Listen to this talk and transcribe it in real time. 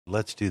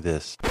let's do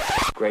this.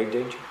 Grave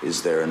danger?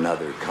 Is there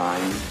another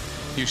kind?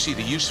 You see,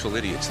 the useful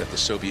idiots that the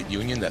Soviet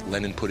Union, that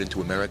Lenin put into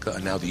America,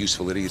 are now the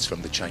useful idiots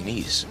from the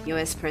Chinese.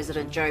 US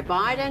President Joe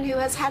Biden, who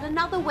has had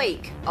another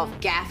week of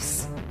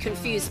gaffes,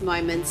 confused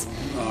moments.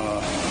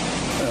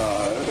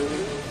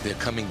 They're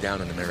coming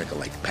down on America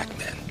like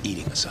Pac-Man,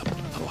 eating us up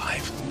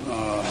alive.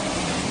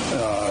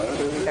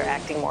 They're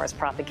acting more as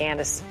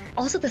propagandists.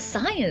 Also, the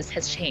science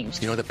has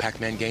changed. You know the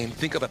Pac-Man game?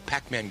 Think of a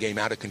Pac-Man game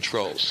out of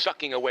control,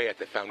 sucking away at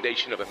the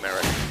foundation of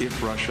America.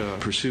 If Russia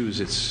pursues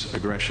its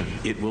aggression,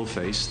 it will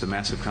face the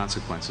massive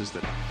consequences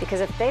that...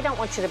 Because if they don't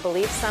want you to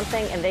believe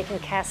something and they can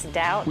cast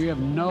doubt... We have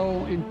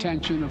no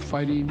intention of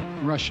fighting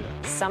Russia.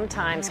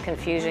 Sometimes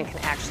confusion can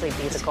actually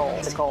be the goal.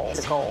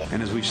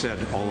 And as we've said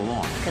all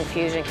along...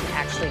 Confusion can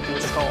actually be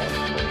the goal.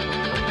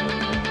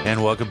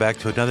 And welcome back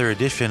to another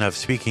edition of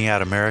Speaking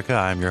Out America.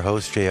 I'm your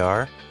host,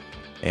 JR.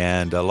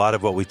 And a lot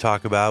of what we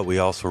talk about, we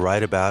also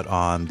write about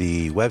on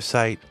the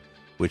website,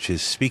 which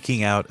is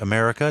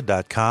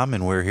speakingoutamerica.com.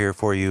 And we're here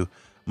for you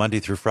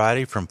Monday through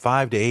Friday from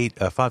 5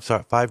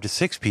 to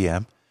 6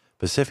 p.m.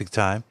 Pacific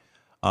time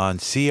on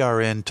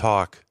CRN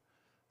Talk.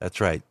 That's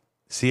right,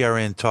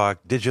 CRN Talk,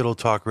 Digital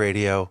Talk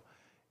Radio.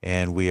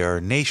 And we are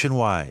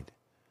nationwide.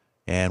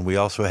 And we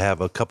also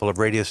have a couple of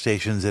radio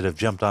stations that have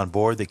jumped on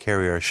board that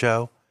carry our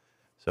show.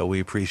 So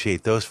we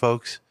appreciate those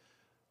folks.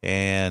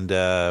 And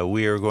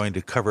we are going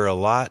to cover a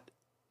lot.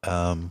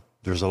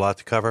 There's a lot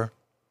to cover.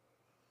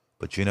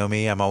 But you know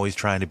me, I'm always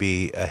trying to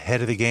be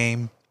ahead of the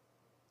game.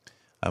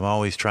 I'm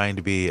always trying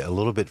to be a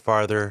little bit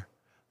farther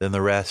than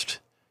the rest.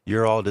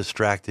 You're all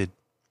distracted.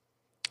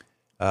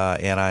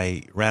 And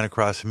I ran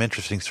across some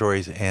interesting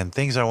stories and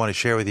things I want to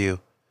share with you.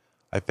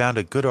 I found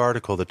a good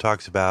article that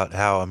talks about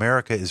how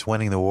America is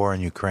winning the war in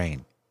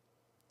Ukraine.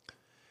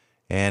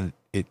 And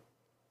it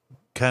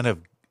kind of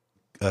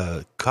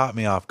caught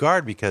me off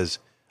guard because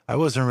I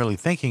wasn't really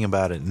thinking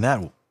about it in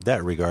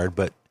that regard.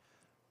 But,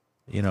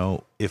 you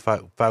know, if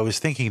I was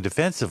thinking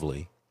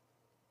defensively,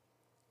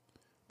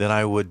 then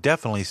I would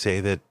definitely say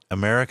that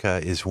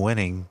America is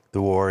winning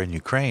the war in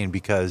Ukraine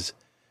because,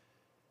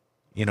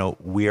 you know,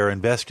 we are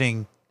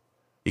investing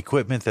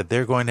equipment that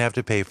they're going to have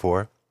to pay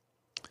for.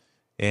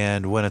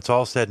 And when it's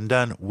all said and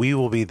done, we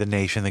will be the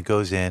nation that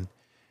goes in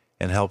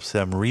and helps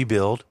them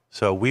rebuild.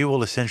 So we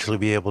will essentially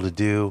be able to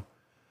do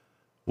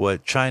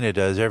what China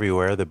does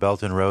everywhere, the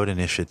Belt and Road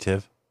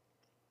Initiative.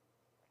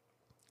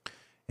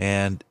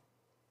 And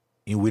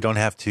we don't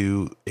have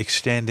to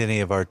extend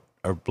any of our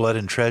blood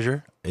and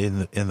treasure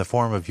in the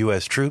form of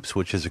U.S. troops,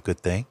 which is a good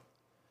thing.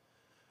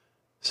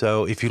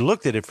 So if you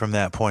looked at it from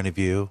that point of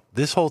view,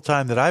 this whole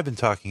time that I've been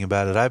talking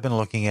about it, I've been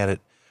looking at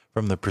it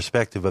from the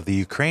perspective of the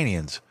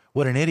Ukrainians.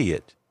 What an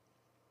idiot.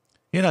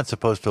 You're not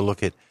supposed to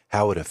look at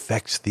how it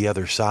affects the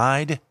other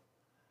side.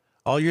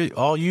 All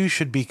you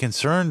should be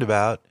concerned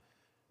about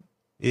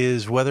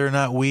is whether or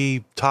not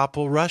we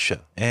topple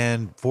Russia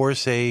and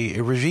force a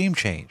regime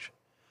change.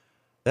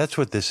 That's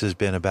what this has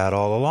been about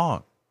all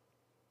along.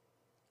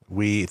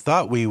 We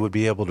thought we would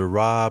be able to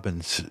rob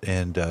and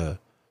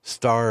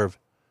starve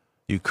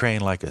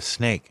Ukraine like a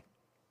snake,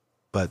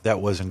 but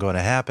that wasn't going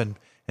to happen.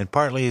 And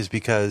partly is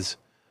because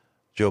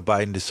Joe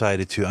Biden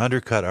decided to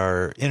undercut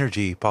our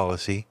energy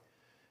policy,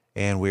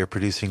 and we are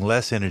producing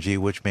less energy,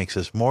 which makes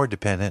us more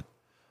dependent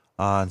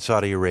on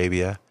Saudi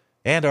Arabia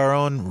and our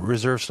own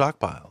reserve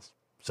stockpiles.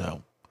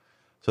 So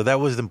that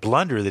was the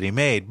blunder that he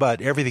made,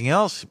 but everything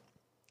else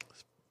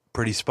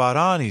pretty spot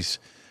on. He's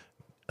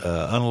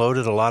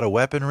unloaded a lot of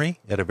weaponry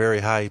at a very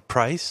high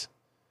price,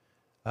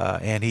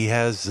 and he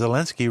has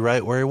Zelensky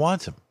right where he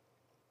wants him.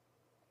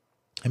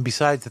 And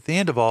besides, at the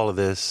end of all of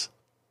this,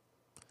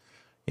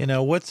 you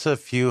know, what's a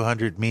few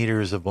hundred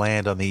meters of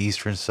land on the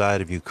eastern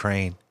side of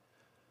Ukraine?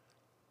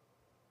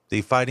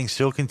 The fighting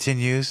still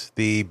continues.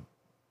 The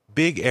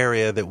big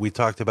area that we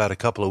talked about a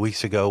couple of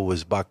weeks ago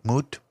was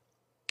Bakhmut,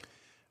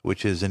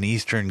 which is an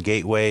eastern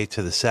gateway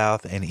to the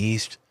south and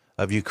east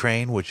of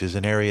Ukraine, which is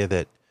an area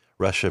that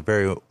Russia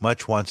very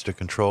much wants to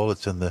control.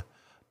 It's in the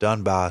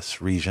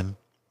Donbass region,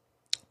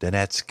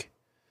 Donetsk.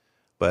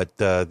 But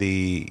what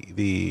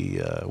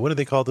do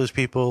they call those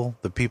people?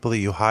 The people that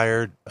you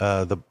hired,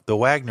 the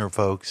Wagner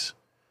folks.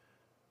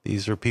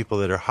 These are people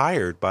that are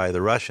hired by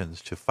the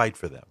Russians to fight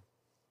for them.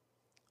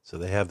 So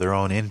they have their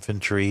own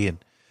infantry. And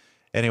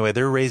anyway,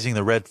 they're raising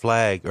the red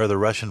flag or the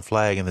Russian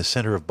flag in the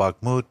center of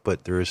Bakhmut,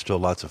 but there is still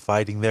lots of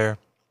fighting there.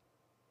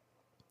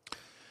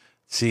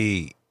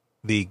 See,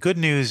 the good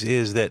news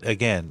is that,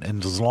 again,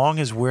 and as long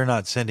as we're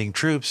not sending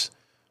troops,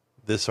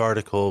 this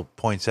article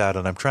points out,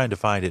 and I'm trying to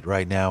find it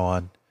right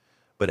now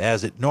but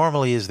as it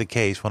normally is the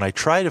case, when I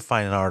try to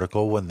find an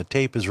article, when the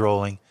tape is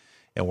rolling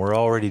and we're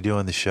already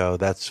doing the show,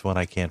 that's when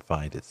I can't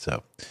find it.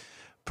 So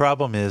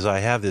problem is I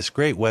have this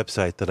great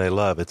website that I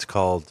love. It's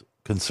called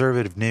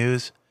Conservative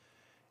News,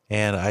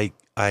 and I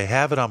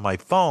have it on my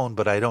phone,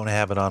 but I don't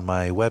have it on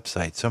my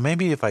website. So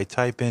maybe if I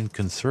type in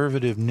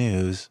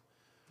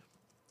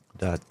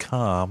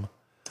conservativenews.com,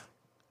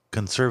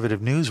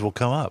 Conservative News will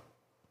come up.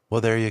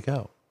 Well, there you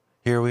go.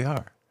 Here we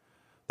are.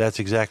 That's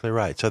exactly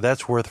right. So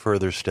that's worth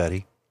further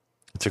study.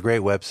 It's a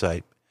great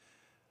website.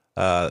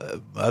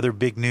 Other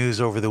big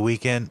news over the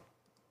weekend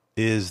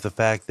is the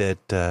fact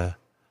that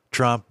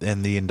Trump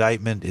and the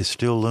indictment is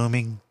still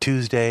looming.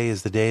 Tuesday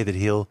is the day that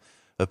he'll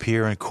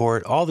appear in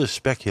court. All this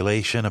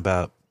speculation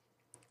about,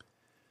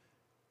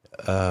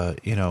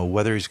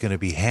 whether he's going to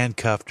be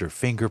handcuffed or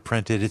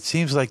fingerprinted. It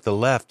seems like the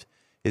left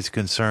is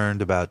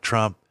concerned about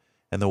Trump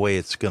and the way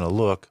it's going to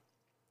look.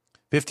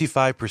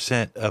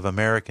 55% of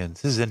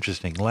Americans, this is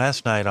interesting,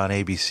 last night on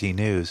ABC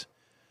News,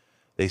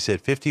 they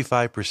said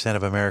 55%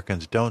 of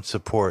Americans don't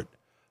support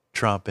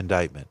Trump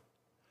indictment.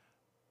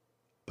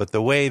 But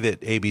the way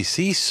that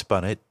ABC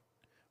spun it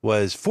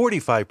was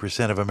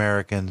 45% of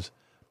Americans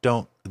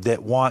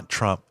that want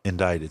Trump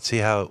indicted. See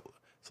how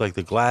it's like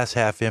the glass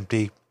half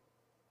empty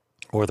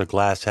or the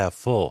glass half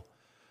full.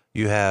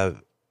 You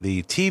have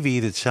the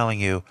TV that's telling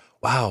you,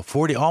 wow,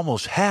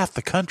 almost half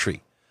the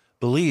country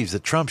believes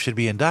that Trump should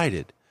be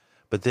indicted.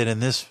 But then in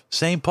this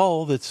same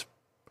poll that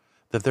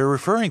they're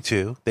referring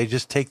to, they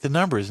just take the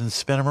numbers and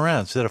spin them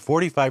around. Instead of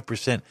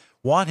 45%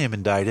 want him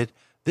indicted,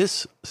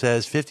 this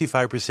says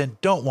 55%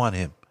 don't want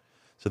him.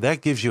 So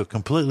that gives you a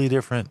completely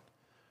different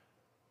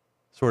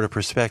sort of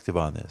perspective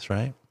on this,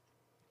 right?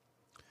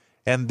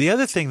 And the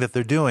other thing that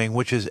they're doing,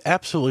 which is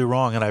absolutely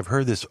wrong, and I've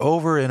heard this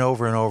over and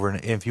over and over,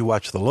 and if you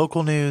watch the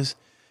local news,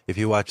 if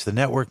you watch the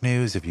network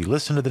news, if you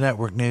listen to the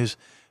network news,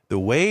 the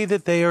way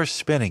that they are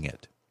spinning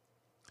it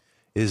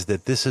is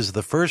that this is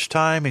the first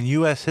time in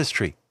U.S.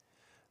 history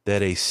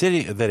that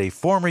a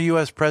former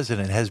U.S.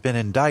 president has been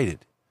indicted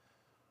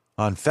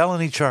on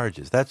felony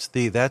charges. That's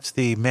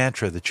the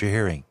mantra that you're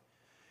hearing,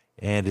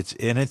 and it's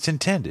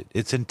intended.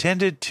 It's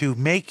intended to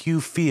make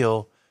you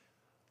feel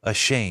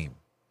ashamed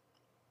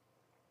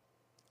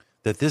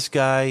that this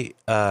guy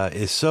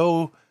is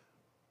so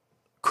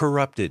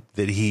corrupted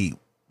that he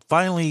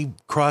finally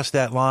crossed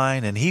that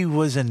line, and he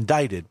was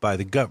indicted by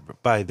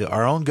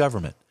our own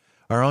government,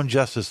 our own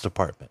Justice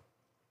Department.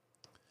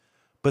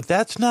 But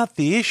that's not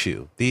the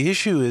issue. The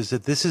issue is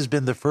that this has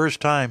been the first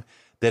time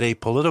that a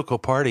political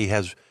party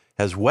has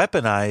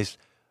weaponized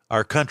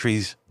our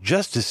country's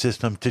justice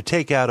system to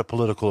take out a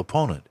political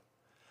opponent.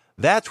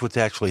 That's what's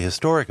actually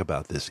historic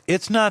about this.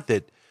 It's not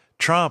that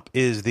Trump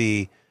is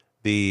the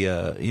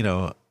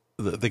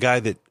guy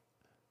that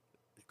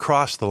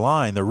crossed the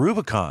line, the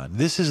Rubicon.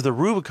 This is the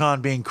Rubicon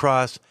being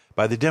crossed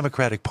by the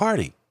Democratic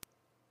Party.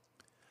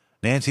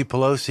 Nancy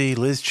Pelosi,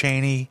 Liz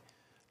Cheney,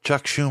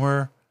 Chuck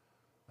Schumer,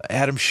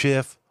 Adam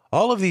Schiff,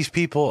 all of these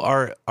people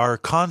are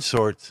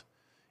consorts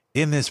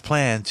in this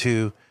plan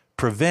to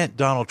prevent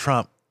Donald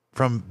Trump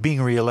from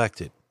being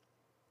reelected.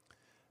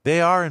 They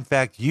are, in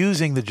fact,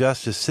 using the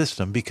justice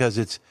system because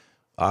it's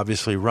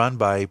obviously run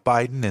by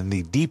Biden and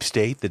the deep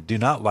state that do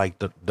not like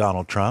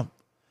Donald Trump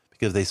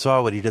because they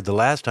saw what he did the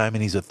last time,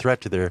 and he's a threat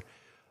to their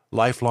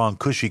lifelong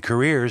cushy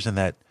careers and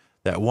that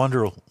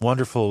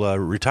wonderful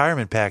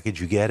retirement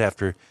package you get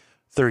after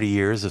 30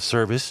 years of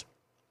service.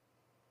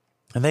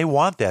 And they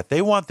want that.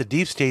 They want the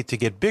deep state to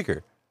get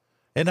bigger.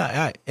 And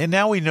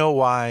now we know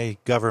why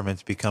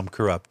governments become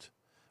corrupt.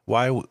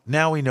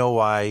 Now we know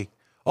why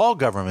all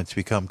governments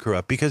become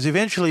corrupt, because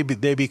eventually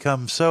they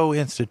become so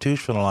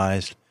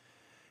institutionalized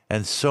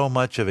and so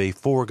much of a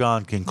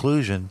foregone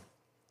conclusion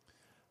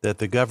that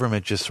the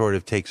government just sort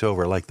of takes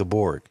over, like the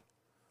Borg.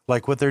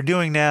 Like what they're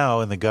doing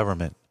now in the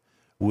government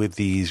with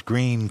these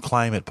green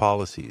climate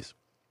policies.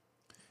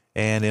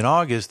 And in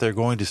August, they're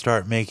going to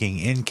start making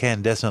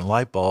incandescent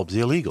light bulbs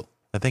illegal.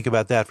 Now think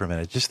about that for a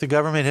minute. Just the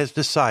government has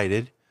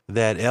decided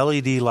that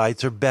LED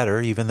lights are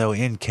better, even though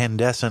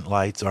incandescent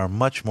lights are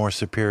much more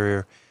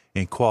superior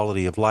in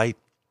quality of light.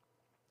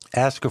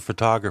 Ask a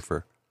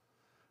photographer.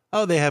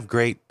 Oh, they have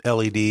great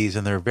LEDs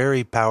and they're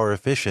very power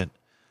efficient,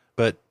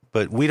 but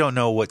we don't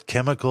know what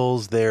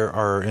chemicals there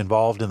are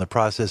involved in the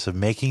process of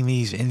making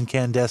these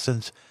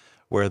incandescents,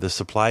 where the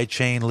supply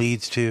chain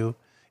leads to.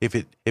 If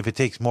it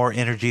takes more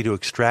energy to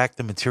extract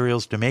the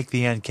materials to make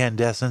the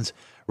incandescents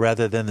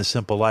rather than the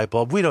simple light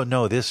bulb, we don't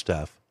know this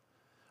stuff.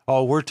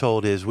 All we're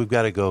told is we've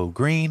got to go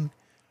green,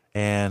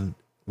 and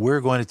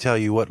we're going to tell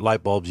you what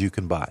light bulbs you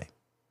can buy.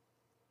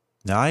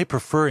 Now, I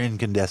prefer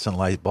incandescent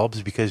light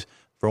bulbs because,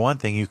 for one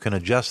thing, you can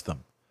adjust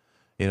them.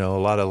 You know,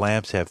 a lot of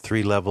lamps have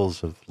 3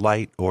 levels of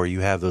light, or you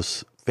have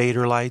those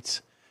fader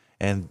lights,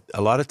 and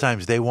a lot of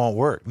times they won't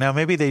work. Now,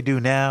 maybe they do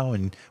now,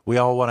 and we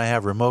all want to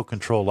have remote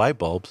control light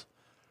bulbs.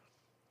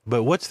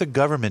 But what's the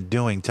government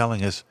doing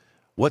telling us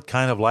what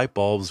kind of light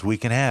bulbs we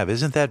can have?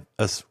 Isn't that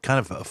a kind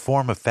of a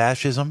form of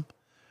fascism?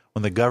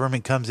 When the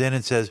government comes in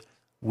and says,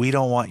 we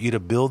don't want you to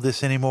build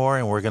this anymore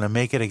and we're going to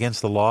make it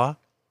against the law,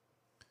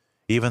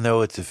 even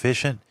though it's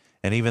efficient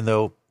and even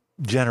though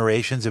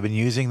generations have been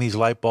using these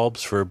light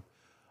bulbs for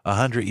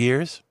 100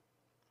 years?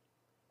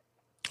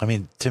 I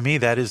mean, to me,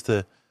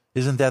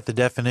 isn't that the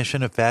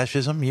definition of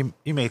fascism?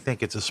 You may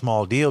think it's a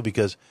small deal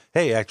because,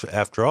 hey, actually,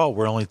 after all,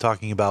 we're only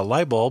talking about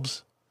light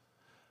bulbs.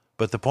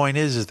 But the point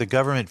is the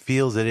government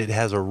feels that it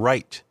has a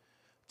right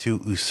to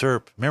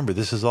usurp. Remember,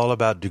 this is all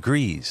about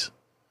degrees.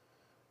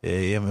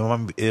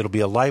 It'll be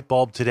a light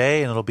bulb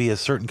today, and it'll be a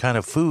certain kind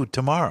of food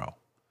tomorrow.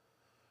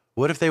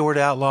 What if they were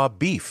to outlaw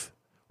beef?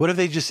 What if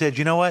they just said,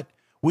 you know what?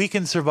 we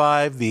can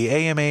survive. The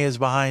AMA is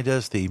behind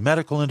us. The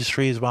medical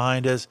industry is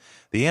behind us.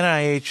 The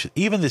NIH,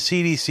 even the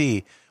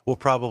CDC will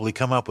probably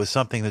come up with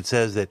something that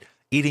says that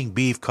eating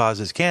beef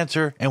causes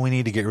cancer and we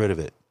need to get rid of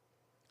it.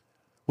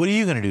 What are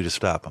you going to do to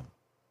stop them?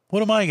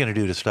 What am I going to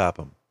do to stop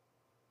them?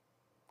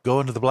 Go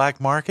into the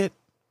black market?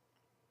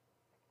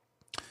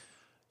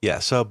 Yeah,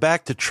 so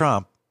back to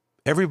Trump.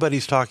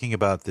 Everybody's talking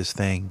about this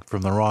thing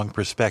from the wrong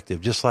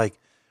perspective, just like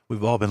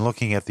we've all been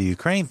looking at the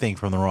Ukraine thing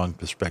from the wrong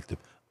perspective.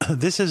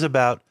 This is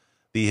about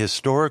the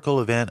historical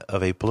event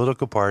of a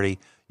political party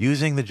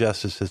using the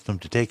justice system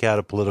to take out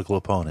a political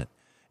opponent.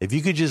 If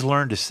you could just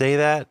learn to say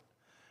that,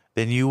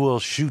 then you will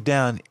shoot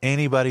down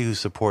anybody who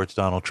supports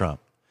Donald Trump.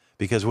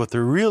 Because what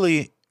they're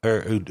really,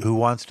 or who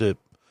wants to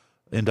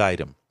indict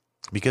him.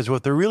 Because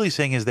what they're really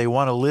saying is they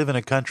want to live in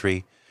a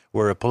country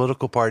where a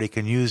political party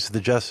can use the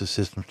justice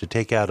system to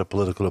take out a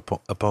political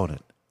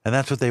opponent. And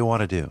that's what they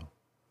want to do.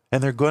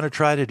 And they're going to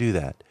try to do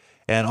that.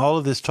 And all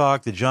of this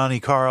talk that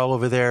Johnny Carl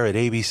over there at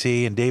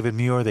ABC and David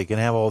Muir, they can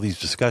have all these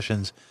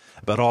discussions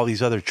about all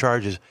these other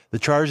charges. The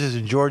charges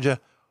in Georgia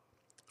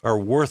are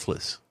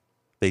worthless.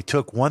 They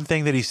took one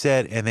thing that he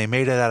said and they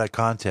made it out of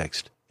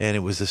context. And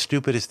it was the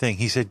stupidest thing.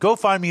 He said, go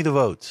find me the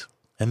votes.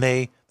 And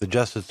they, the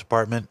Justice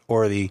Department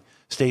or the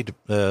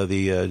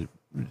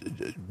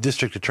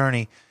district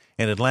attorney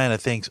in Atlanta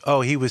thinks,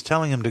 oh, he was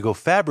telling him to go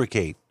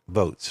fabricate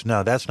votes.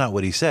 No, that's not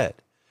what he said.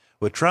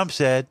 What Trump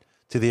said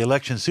to the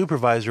election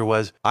supervisor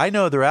was, I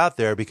know they're out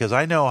there because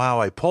I know how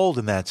I polled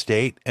in that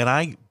state, and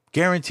I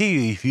guarantee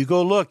you, if you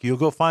go look, you'll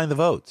go find the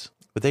votes.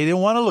 But they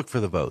didn't want to look for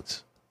the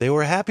votes. They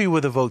were happy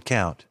with the vote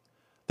count.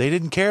 They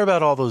didn't care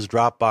about all those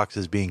drop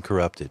boxes being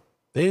corrupted.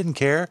 They didn't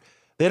care.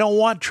 They don't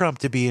want Trump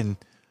to be in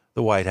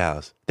the White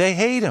House. They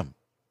hate him.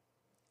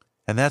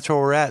 And that's where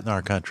we're at in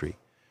our country,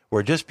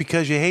 where just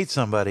because you hate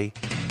somebody,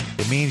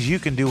 it means you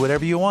can do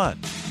whatever you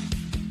want.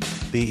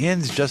 The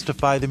ends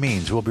justify the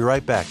means. We'll be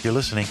right back. You're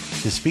listening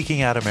to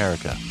Speaking Out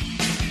America.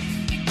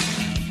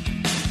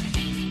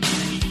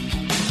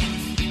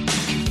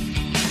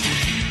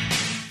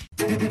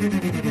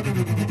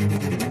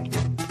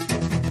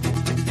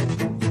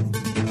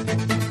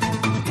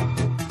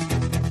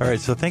 All right,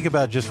 so think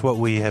about just what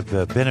we have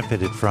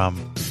benefited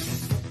from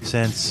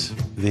since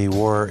the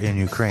war in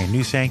Ukraine.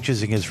 New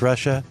sanctions against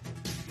Russia.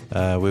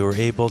 We were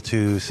able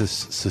to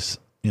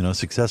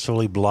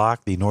successfully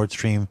block the Nord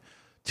Stream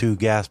 2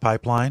 gas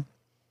pipeline,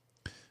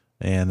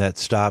 and that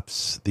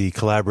stops the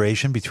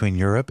collaboration between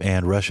Europe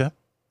and Russia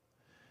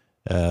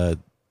to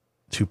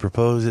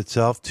propose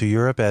itself to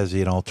Europe as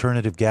an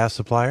alternative gas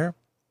supplier.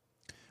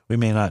 We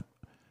may not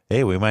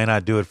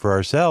do it for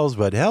ourselves,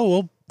 but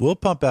hell, we'll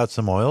pump out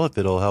some oil if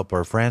it'll help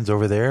our friends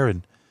over there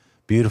in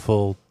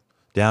beautiful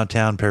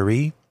downtown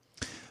Paris.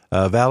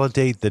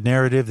 Validate the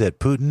narrative that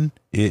Putin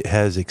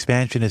has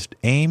expansionist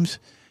aims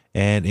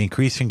and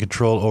increasing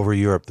control over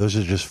Europe. Those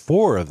are just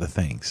four of the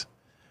things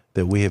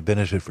that we have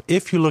benefited from.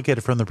 If you look at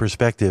it from the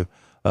perspective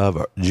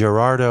of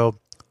Gerardo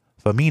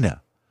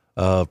Famina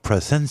of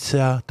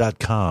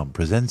Presenza.com,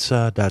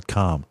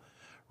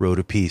 wrote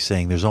a piece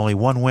saying there's only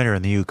one winner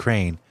in the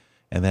Ukraine,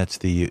 and that's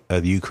the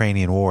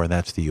Ukrainian war, and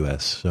that's the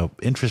U.S. So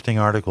interesting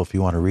article if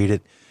you want to read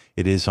it.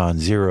 It is on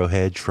Zero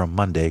Hedge from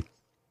Monday,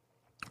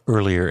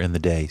 earlier in the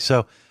day.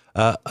 So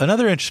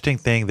another interesting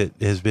thing that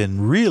has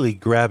been really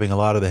grabbing a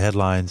lot of the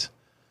headlines.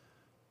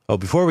 Oh,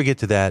 before we get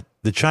to that,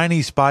 the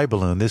Chinese spy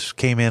balloon, this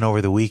came in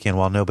over the weekend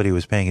while nobody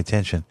was paying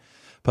attention,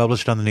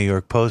 published on the New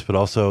York Post, but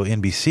also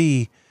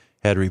NBC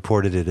had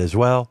reported it as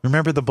well.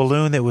 Remember the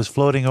balloon that was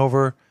floating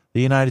over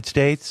the United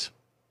States?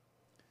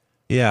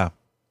 Yeah,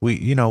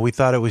 we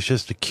thought it was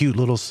just a cute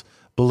little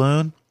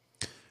balloon.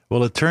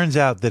 Well, it turns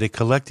out that it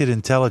collected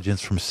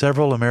intelligence from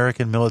several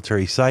American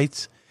military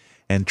sites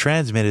and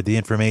transmitted the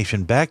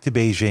information back to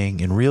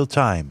Beijing in real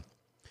time,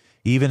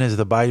 even as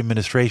the Biden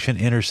administration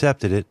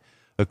intercepted it,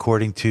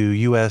 according to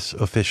U.S.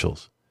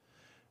 officials.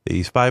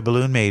 The spy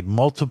balloon made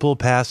multiple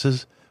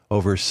passes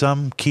over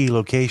some key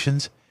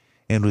locations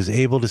and was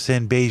able to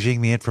send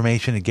Beijing the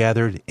information it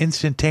gathered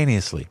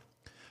instantaneously.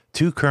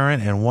 Two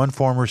current and one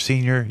former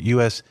senior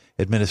U.S.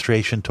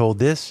 administration told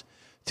this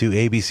to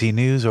ABC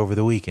News over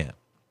the weekend.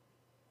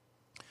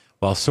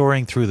 While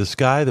soaring through the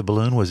sky, the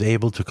balloon was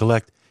able to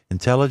collect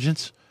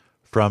intelligence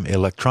from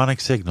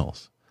electronic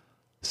signals.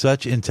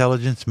 Such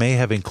intelligence may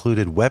have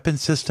included weapon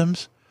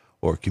systems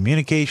or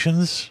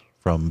communications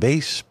from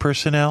base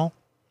personnel.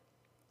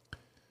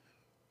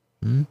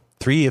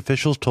 Three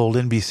officials told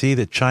NBC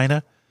that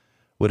China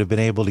would have been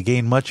able to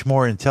gain much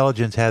more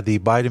intelligence had the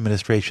Biden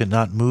administration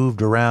not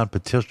moved around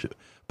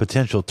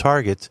potential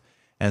targets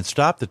and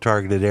stopped the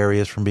targeted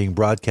areas from being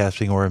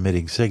broadcasting or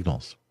emitting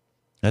signals.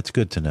 That's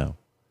good to know.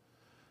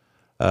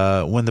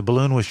 When the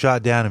balloon was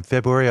shot down in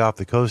February off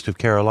the coast of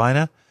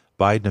Carolina,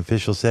 Biden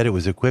officials said it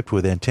was equipped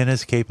with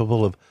antennas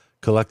capable of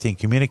collecting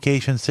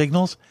communication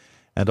signals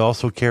and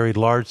also carried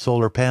large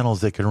solar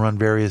panels that can run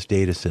various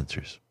data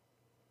sensors.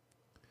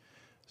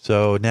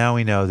 So now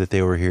we know that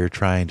they were here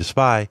trying to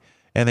spy,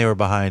 and they were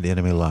behind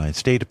enemy lines.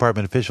 State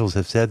Department officials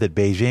have said that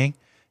Beijing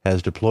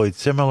has deployed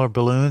similar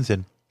balloons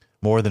in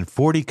more than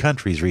 40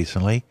 countries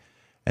recently,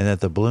 and that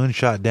the balloon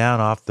shot down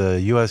off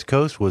the U.S.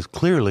 coast was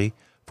clearly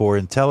for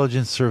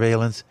intelligence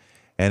surveillance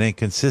and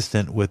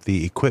inconsistent with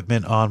the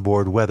equipment on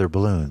board weather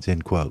balloons,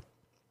 end quote.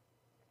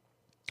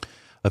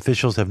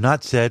 Officials have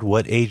not said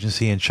what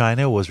agency in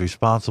China was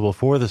responsible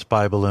for the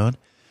spy balloon,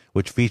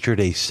 which featured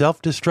a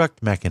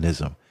self-destruct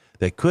mechanism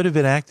that could have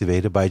been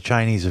activated by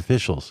Chinese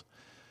officials.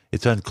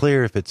 It's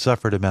unclear if it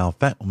suffered a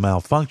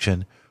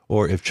malfunction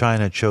or if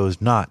China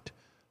chose not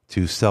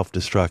to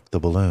self-destruct the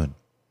balloon.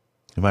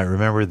 You might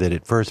remember that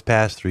it first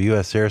passed through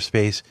U.S.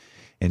 airspace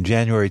in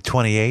January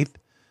 28th,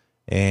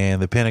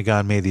 and the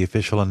Pentagon made the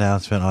official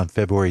announcement on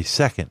February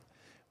 2nd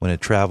when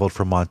it traveled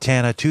from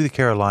Montana to the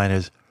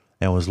Carolinas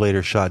and was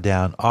later shot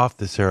down off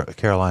the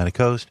Carolina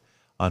coast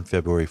on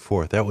February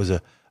 4th. That was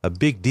a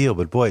big deal,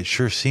 but boy, it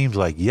sure seems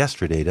like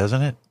yesterday,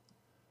 doesn't it?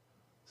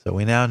 So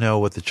we now know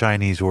what the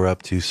Chinese were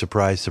up to.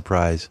 Surprise,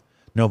 surprise.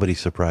 Nobody's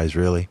surprised,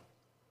 really.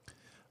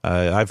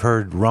 I've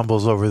heard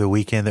rumbles over the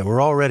weekend that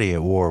we're already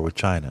at war with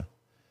China.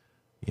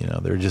 You know,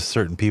 there are just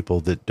certain people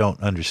that don't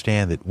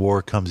understand that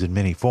war comes in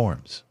many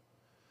forms.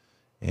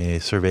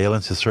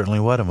 Surveillance is certainly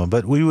one of them.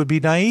 But we would be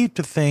naive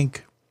to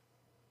think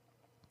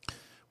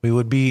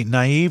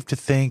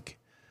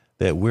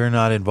that we're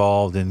not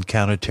involved in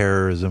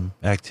counterterrorism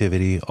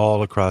activity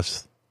all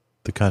across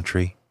the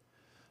country,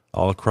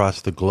 all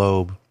across the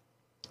globe.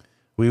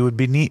 We would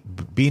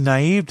be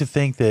naive to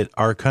think that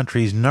our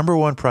country's number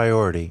one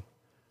priority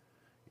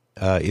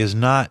is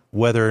not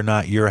whether or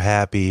not you're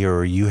happy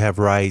or you have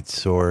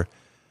rights or,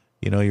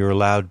 you know, you're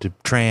allowed to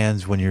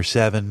trans when you're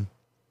 7.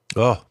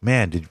 Oh,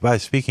 man,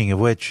 speaking of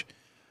which,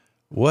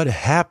 what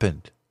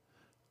happened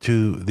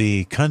to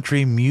the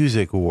Country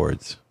Music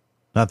Awards?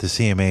 Not the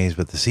CMAs,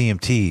 but the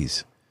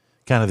CMTs.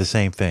 Kind of the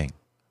same thing.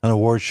 An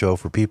award show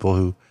for people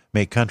who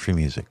make country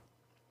music.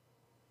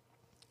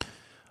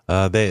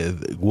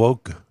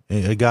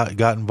 They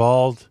got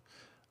involved.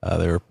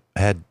 They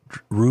had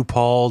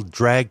RuPaul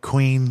drag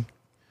queen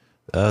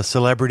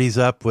celebrities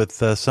up with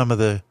some of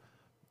the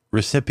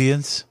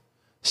recipients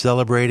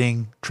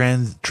celebrating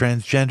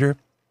transgender,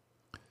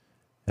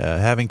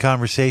 having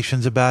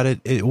conversations about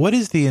it. What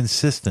is the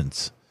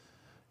insistence?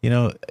 You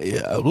know,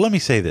 let me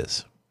say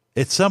this.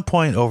 At some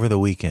point over the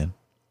weekend,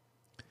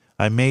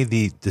 I made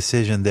the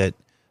decision that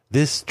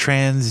this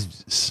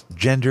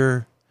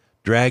transgender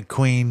drag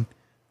queen,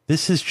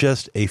 this is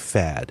just a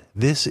fad.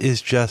 This is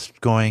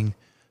just going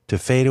to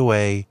fade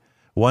away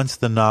once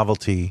the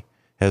novelty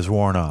has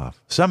worn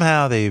off.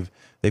 Somehow they've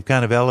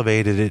kind of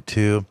elevated it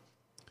to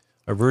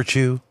a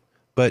virtue,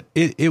 but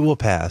it will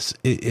pass.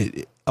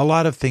 A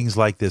lot of things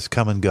like this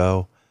come and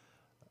go.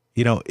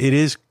 You know, it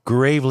is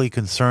gravely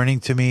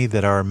concerning to me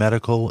that our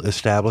medical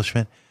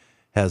establishment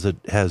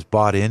has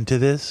bought into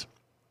this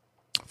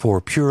for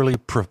pure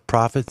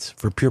profits.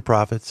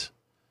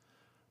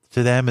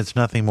 To them, it's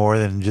nothing more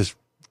than just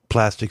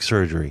plastic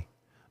surgery.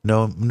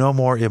 No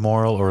more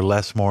immoral or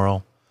less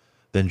moral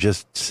than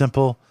just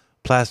simple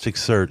plastic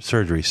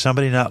surgery.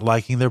 Somebody not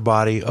liking their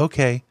body,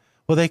 okay,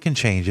 well, they can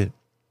change it.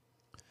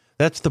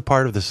 That's the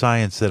part of the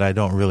science that I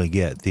don't really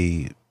get,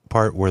 the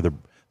part where the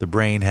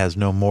brain has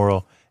no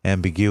moral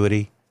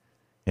ambiguity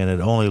and it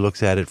only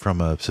looks at it from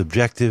a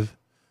subjective,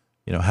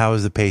 you know, how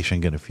is the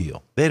patient going to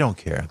feel? They don't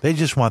care. They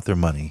just want their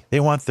money. They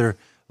want their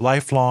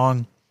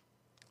lifelong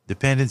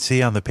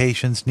dependency on the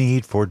patient's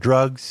need for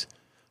drugs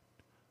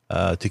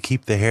to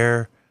keep the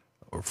hair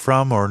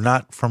from or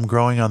not from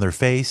growing on their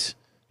face,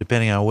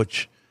 depending on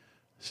which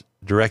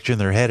direction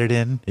they're headed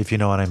in, if you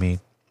know what I mean.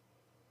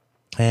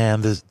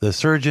 And the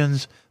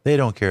surgeons, they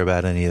don't care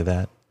about any of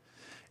that.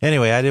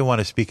 Anyway, I didn't want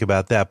to speak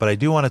about that, but I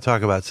do want to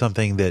talk about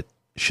something that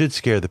should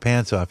scare the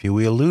pants off you.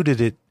 We alluded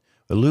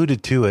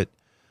to it.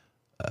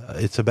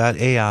 It's about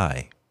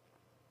AI,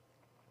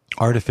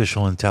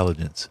 artificial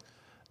intelligence.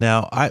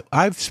 Now,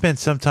 I've spent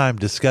some time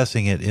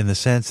discussing it in the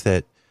sense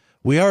that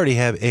we already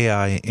have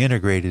AI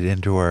integrated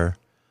into our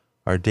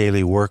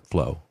daily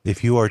workflow.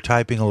 If you are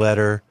typing a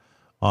letter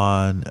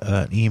on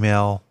an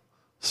email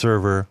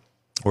server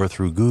or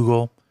through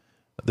Google,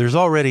 there's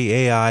already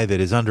AI that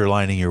is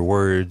underlining your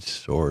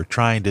words or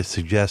trying to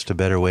suggest a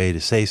better way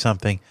to say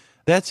something.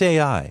 That's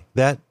AI.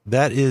 That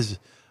is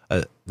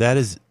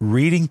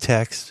reading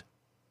text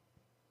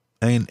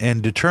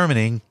and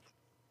determining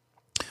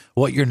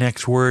what your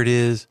next word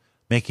is,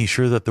 making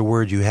sure that the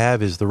word you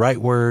have is the right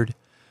word.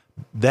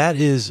 That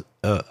is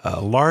a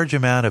large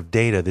amount of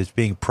data that's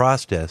being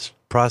processed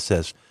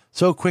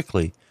so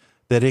quickly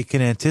that it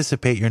can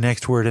anticipate your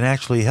next word and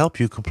actually help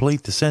you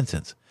complete the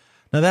sentence.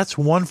 Now, that's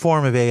one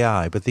form of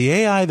AI, but the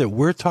AI that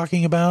we're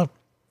talking about,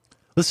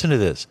 listen to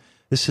this.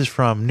 This is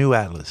from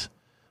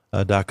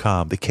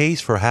newatlas.com. The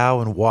case for how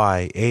and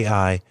why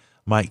AI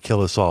might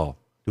kill us all.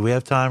 Do we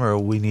have time or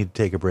we need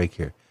to take a break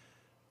here?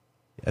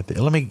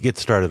 Let me get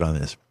started on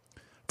this.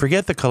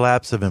 Forget the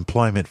collapse of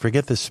employment.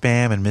 Forget the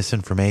spam and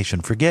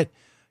misinformation. Forget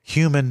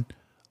human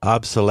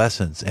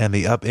obsolescence and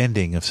the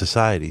upending of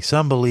society.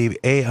 Some believe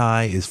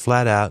AI is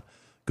flat out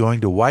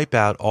going to wipe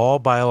out all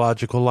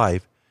biological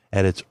life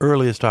at its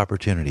earliest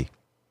opportunity.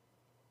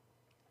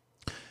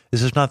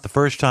 This is not the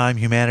first time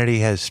humanity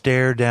has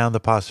stared down the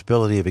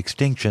possibility of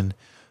extinction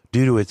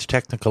due to its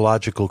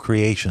technological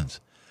creations.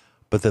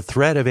 But the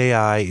threat of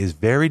AI is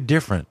very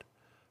different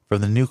from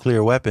the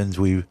nuclear weapons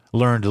we've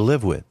learned to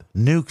live with.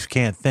 Nukes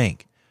can't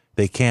think.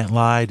 They can't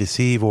lie,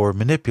 deceive, or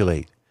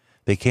manipulate.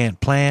 They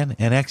can't plan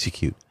and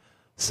execute.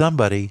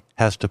 Somebody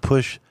has to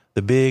push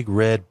the big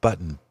red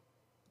button.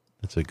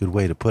 That's a good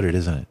way to put it,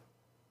 isn't it?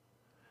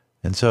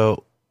 And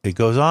so it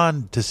goes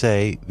on to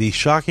say the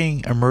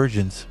shocking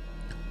emergence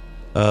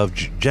of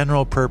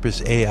general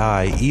purpose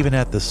AI, even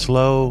at the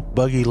slow,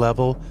 buggy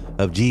level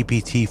of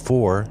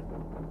GPT-4,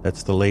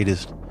 that's the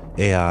latest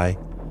AI,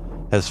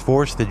 has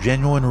forced the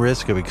genuine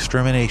risk of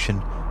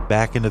extermination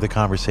back into the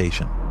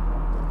conversation.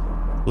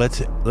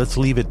 Let's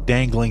leave it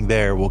dangling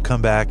there. We'll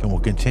come back and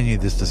we'll continue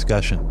this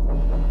discussion.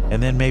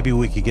 And then maybe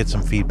we could get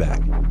some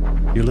feedback.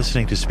 You're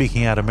listening to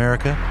Speaking Out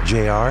America,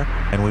 JR,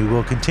 and we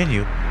will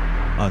continue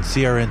on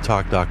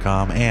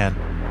crntalk.com and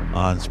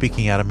on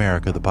Speaking Out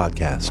America, the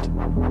podcast.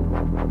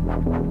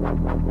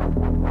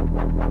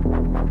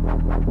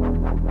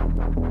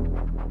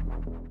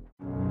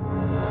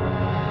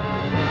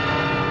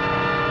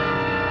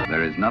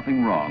 There is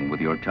nothing wrong with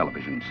your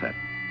television set.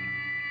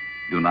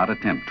 Do not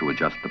attempt to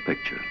adjust the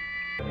picture.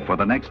 For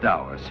the next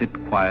hour, sit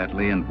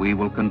quietly and we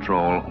will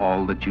control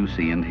all that you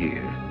see and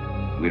hear.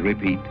 We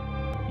repeat,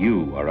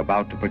 you are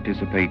about to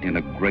participate in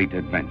a great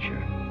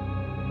adventure.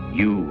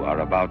 You are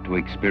about to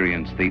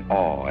experience the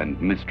awe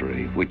and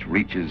mystery which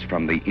reaches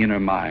from the inner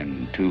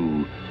mind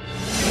to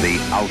the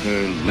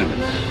outer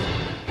limits.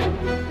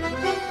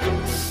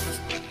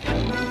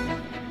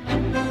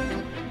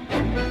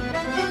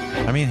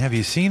 I mean, have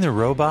you seen the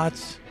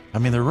robots? I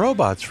mean, the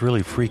robots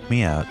really freak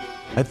me out.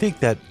 I think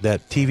that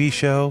TV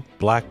show,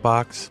 Black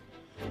Box,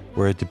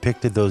 where it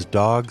depicted those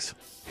dogs,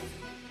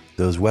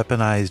 those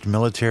weaponized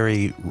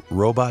military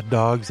robot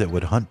dogs that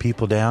would hunt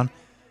people down.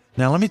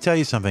 Now, let me tell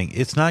you something.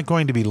 It's not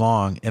going to be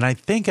long, and I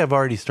think I've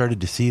already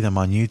started to see them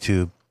on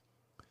YouTube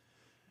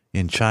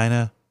in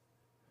China.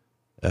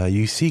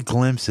 You see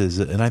glimpses,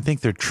 and I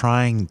think they're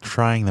trying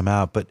them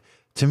out. But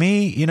to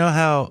me, you know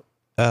how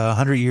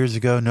 100 years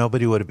ago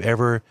nobody would have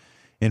ever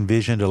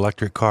envisioned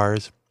electric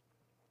cars?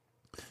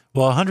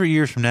 Well, 100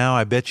 years from now,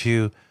 I bet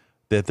you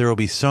that there will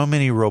be so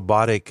many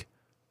robots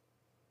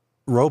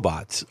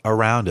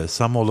around us.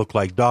 Some will look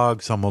like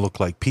dogs, some will look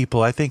like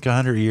people. I think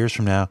 100 years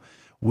from now,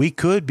 we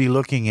could be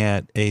looking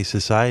at a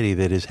society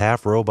that is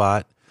half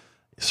robot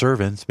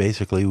servants.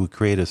 Basically, we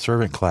create a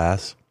servant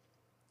class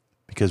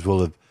because we'll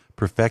have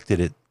perfected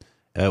it.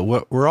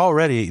 We're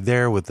already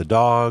there with the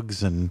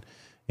dogs and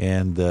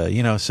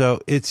so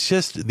it's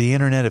just the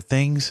Internet of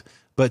Things.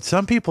 But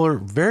some people are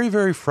very,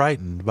 very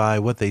frightened by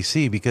what they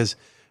see because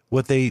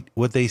what they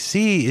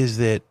see is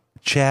that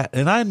chat,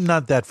 and I'm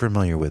not that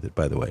familiar with it,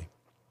 by the way.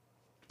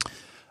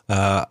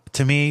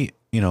 To me,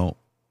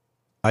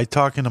 I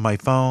talk into my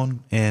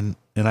phone and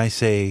I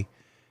say,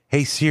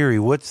 "Hey Siri,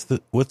 what's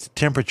the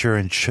temperature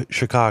in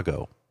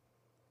Chicago?"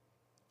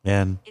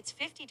 And it's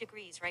 50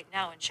 degrees right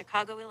now in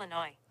Chicago,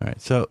 Illinois. All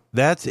right, so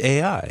that's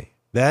AI.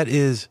 That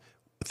is,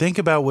 think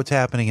about what's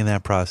happening in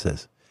that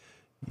process.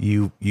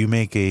 You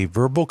make a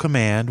verbal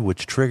command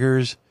which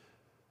triggers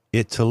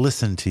it to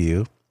listen to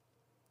you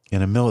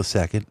in a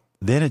millisecond.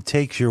 Then it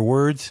takes your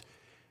words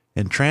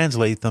and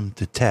translates them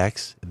to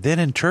text, then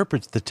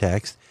interprets the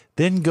text,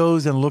 then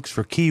goes and looks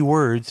for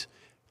keywords,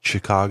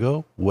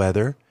 Chicago,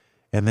 weather,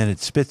 and then it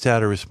spits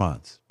out a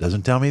response.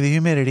 Doesn't tell me the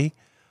humidity,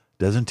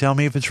 doesn't tell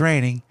me if it's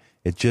raining.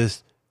 It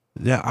just,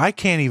 now I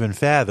can't even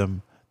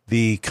fathom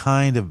the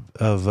kind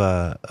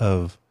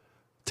of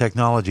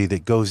technology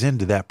that goes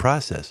into that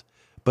process.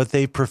 But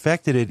they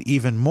perfected it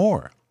even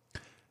more.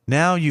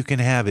 Now you can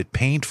have it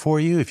paint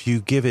for you. If you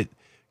give it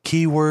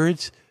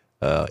keywords,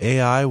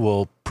 AI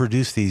will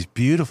produce these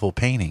beautiful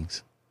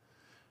paintings.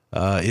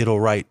 It'll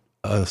write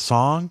a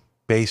song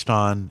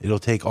it'll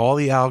take all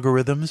the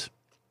algorithms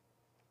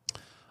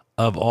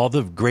of all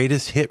the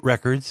greatest hit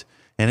records,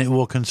 and it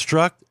will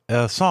construct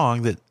a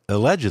song that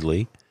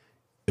allegedly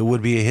it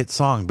would be a hit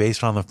song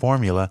based on the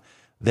formula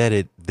that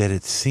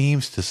it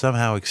seems to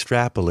somehow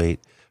extrapolate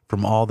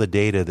from all the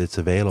data that's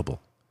available.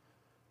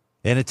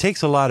 And it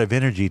takes a lot of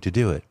energy to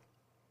do it.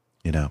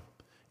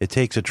 It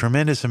takes a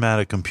tremendous amount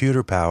of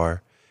computer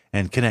power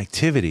and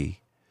connectivity.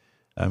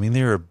 I mean,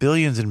 there are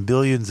billions and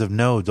billions of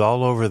nodes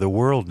all over the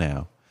world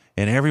now.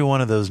 And every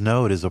one of those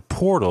nodes is a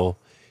portal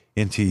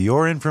into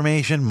your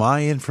information,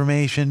 my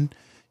information.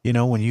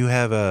 When you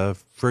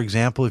have for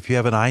example, if you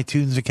have an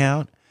iTunes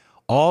account,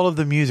 all of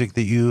the music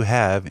that you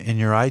have in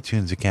your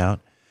iTunes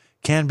account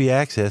can be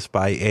accessed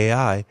by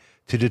AI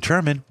to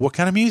determine what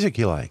kind of music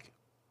you like.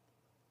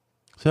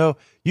 So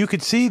you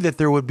could see that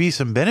there would be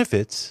some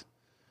benefits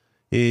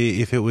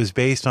if it was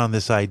based on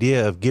this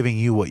idea of giving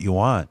you what you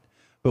want.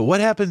 But what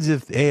happens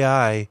if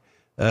AI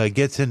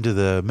gets into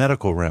the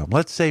medical realm?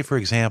 Let's say, for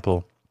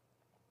example,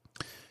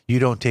 you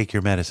don't take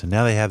your medicine.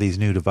 Now they have these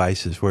new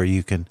devices where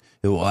it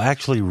will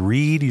actually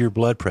read your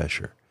blood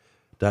pressure.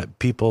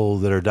 People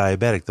that are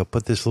diabetic, they'll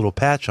put this little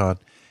patch on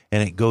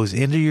and it goes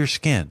into your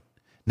skin.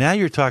 Now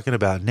you're talking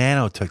about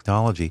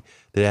nanotechnology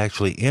that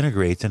actually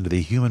integrates into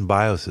the human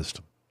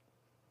biosystem.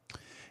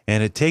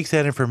 And it takes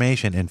that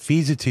information and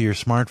feeds it to your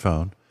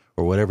smartphone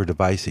or whatever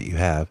device that you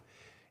have,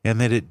 and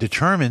that it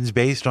determines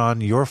based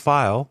on your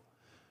file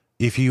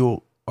if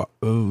you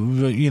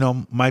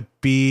might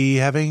be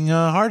having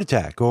a heart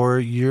attack, or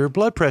your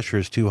blood pressure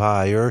is too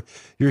high, or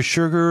your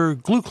sugar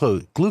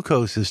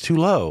glucose is too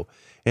low,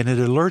 and it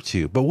alerts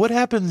you. But what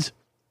happens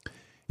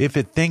if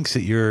it thinks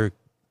that you're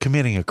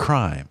committing a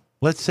crime?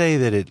 Let's say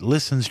that it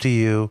listens to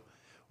you,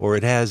 or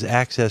it has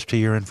access to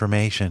your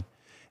information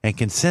and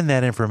can send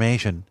that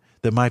information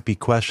that might be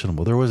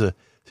questionable. There was a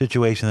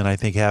situation that I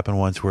think happened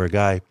once where a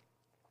guy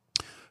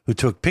who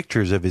took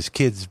pictures of his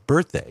kid's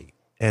birthday,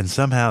 and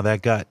somehow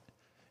that got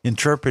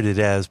interpreted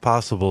as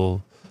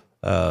possible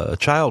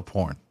child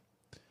porn.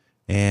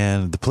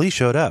 And the police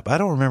showed up. I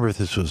don't remember if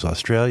this was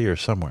Australia or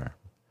somewhere,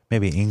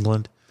 maybe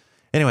England.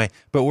 Anyway,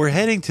 but we're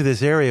heading to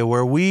this area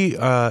where we,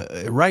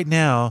 right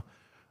now,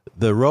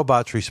 the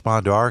robots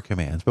respond to our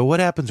commands. But what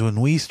happens when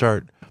we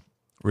start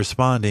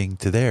responding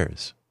to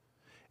theirs?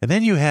 And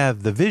then you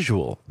have the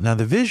visual. Now,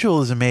 the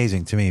visual is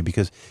amazing to me,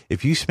 because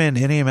if you spend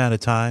any amount of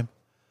time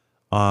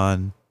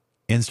on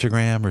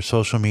Instagram or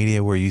social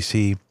media where you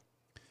see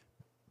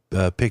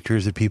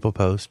pictures that people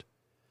post,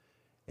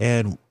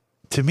 and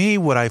to me,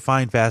 what I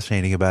find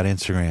fascinating about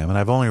Instagram, and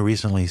I've only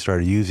recently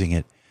started using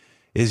it,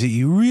 is that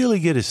you really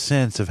get a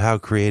sense of how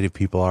creative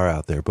people are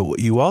out there. But what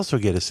you also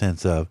get a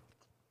sense of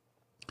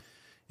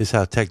is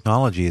how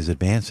technology is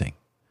advancing.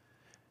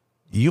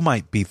 You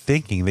might be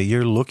thinking that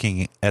you're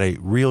looking at a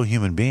real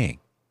human being,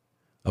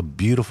 a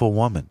beautiful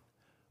woman,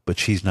 but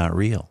she's not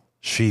real.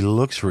 She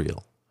looks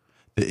real.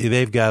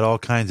 They've got all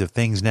kinds of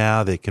things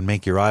now that can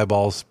make your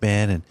eyeballs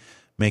spin and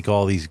make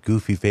all these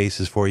goofy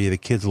faces for you. The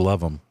kids love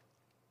them.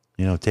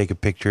 Take a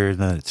picture and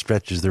then it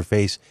stretches their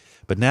face.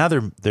 But now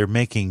they're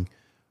making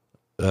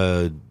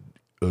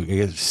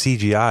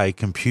CGI,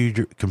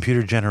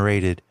 computer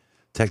generated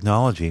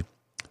technology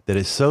that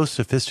is so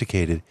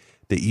sophisticated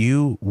that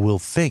you will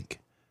think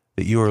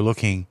that you are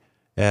looking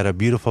at a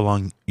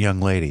beautiful young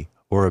lady,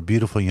 or a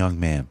beautiful young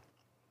man,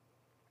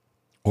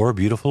 or a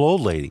beautiful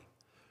old lady.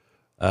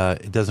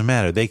 It doesn't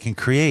matter. They can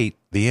create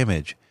the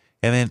image.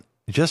 And then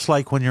just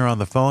like when you're on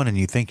the phone and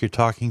you think you're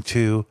talking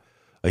to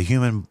a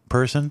human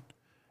person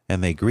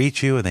and they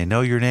greet you and they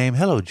know your name.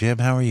 Hello, Jim.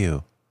 How are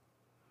you?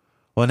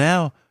 Well,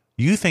 now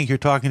you think you're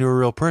talking to a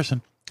real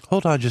person.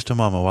 Hold on just a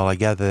moment while I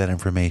gather that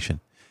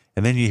information.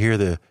 And then you hear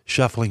the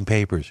shuffling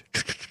papers.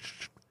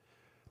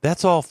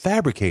 That's all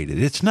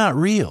fabricated. It's not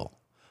real.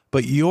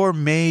 But you're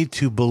made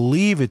to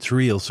believe it's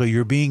real. So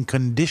you're being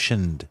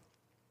conditioned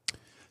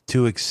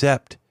to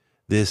accept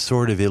this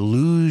sort of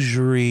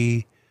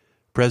illusory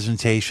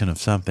presentation of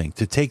something,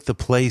 to take the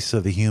place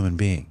of the human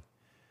being.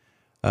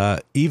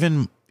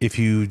 Even if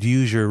you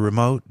use your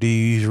remote, do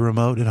you use your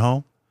remote at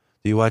home?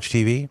 Do you watch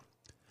TV?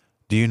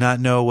 Do you not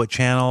know what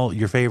channel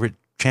your favorite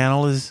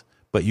channel is,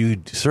 but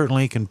you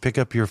certainly can pick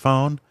up your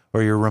phone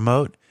or your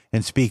remote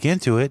and speak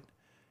into it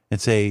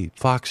and say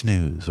Fox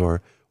News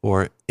or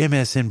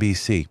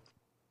MSNBC.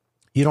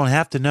 You don't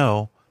have to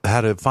know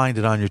how to find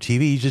it on your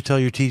TV. You just tell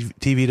your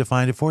TV to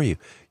find it for you.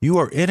 You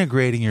are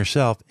integrating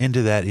yourself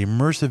into that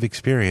immersive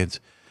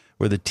experience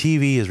where the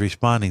TV is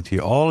responding to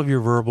all of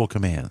your verbal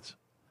commands.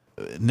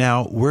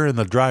 Now, we're in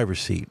the driver's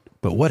seat,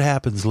 but what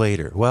happens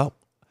later? Well,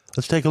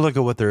 let's take a look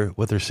at what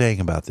they're saying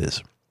about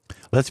this.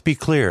 Let's be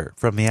clear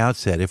from the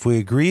outset. If we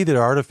agree that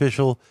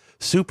artificial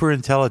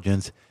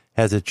superintelligence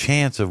has a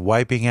chance of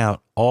wiping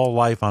out all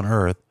life on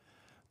Earth,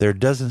 there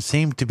doesn't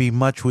seem to be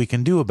much we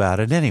can do about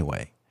it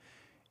anyway.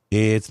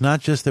 It's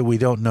not just that we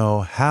don't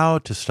know how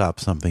to stop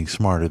something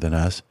smarter than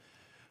us.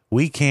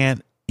 We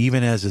can't,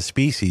 even as a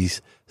species,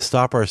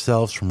 stop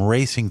ourselves from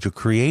racing to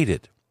create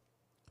it.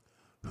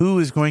 Who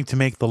is going to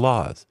make the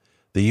laws?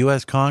 The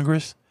U.S.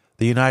 Congress?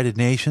 The United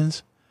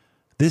Nations?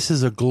 This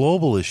is a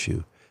global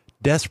issue.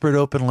 Desperate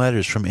open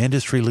letters from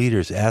industry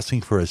leaders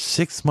asking for a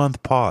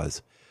 6-month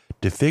pause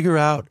to figure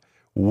out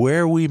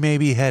where we may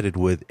be headed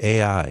with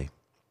AI.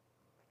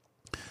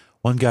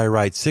 One guy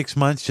writes, 6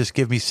 months, just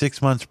give me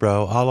 6 months,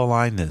 bro. I'll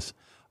align this.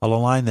 I'll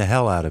align the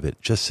hell out of it.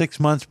 Just 6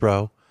 months,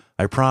 bro.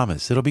 I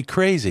promise. It'll be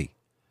crazy.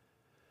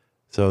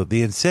 So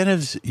the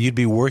incentives you'd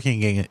be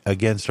working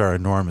against are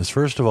enormous.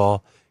 First of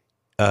all,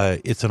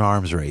 it's an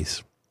arms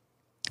race.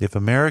 If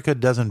America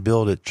doesn't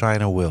build it,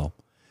 China will.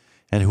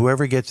 And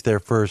whoever gets there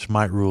first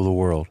might rule the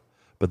world.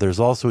 But there's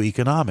also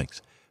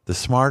economics. The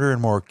smarter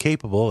and more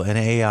capable an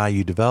AI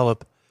you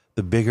develop,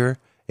 the bigger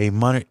a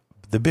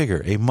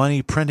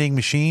money printing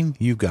machine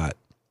you got.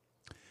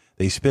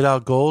 They spit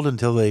out gold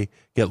until they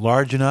get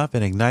large enough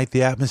and ignite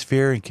the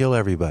atmosphere and kill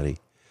everybody,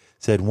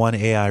 said one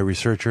AI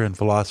researcher and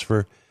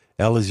philosopher,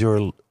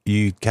 Eliezer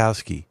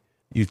Yudkowsky.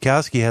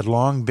 Yudkowsky had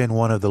long been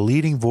one of the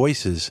leading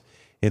voices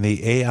in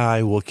the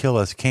AI will kill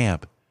us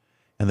camp,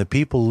 and the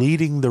people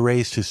leading the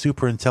race to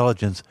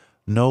superintelligence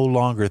no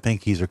longer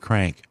think he's a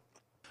crank.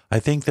 I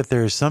think that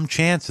there is some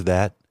chance of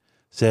that,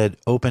 said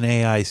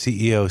OpenAI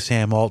CEO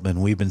Sam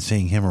Altman. We've been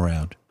seeing him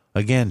around.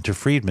 Again, to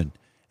Friedman,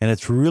 And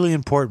it's really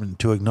important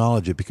to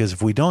acknowledge it, because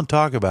if we don't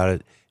talk about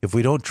it, if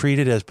we don't treat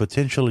it as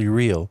potentially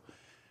real,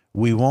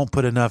 we won't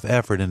put enough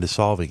effort into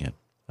solving it.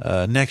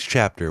 Next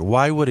chapter.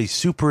 Why would a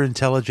super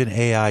intelligent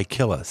AI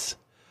kill us?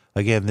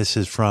 Again, this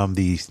is from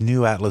the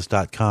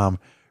newatlas.com,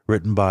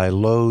 written by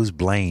Lois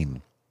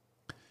Blaine.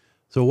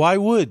 So why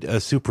would a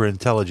super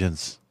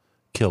intelligence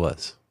kill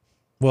us?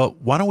 Well,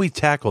 why don't we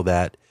tackle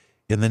that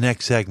in the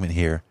next segment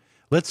here?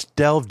 Let's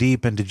delve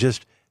deep into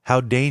just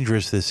how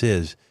dangerous this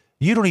is.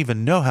 You don't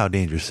even know how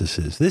dangerous this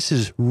is. This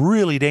is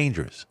really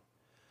dangerous.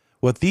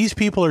 What these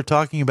people are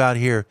talking about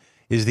here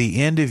is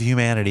the end of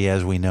humanity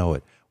as we know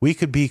it. We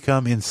could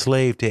become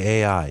enslaved to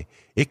AI.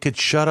 It could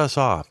shut us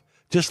off,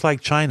 just like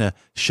China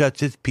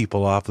shuts its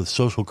people off with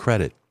social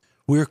credit.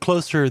 We're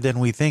closer than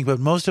we think, but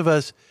most of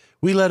us,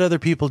 we let other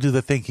people do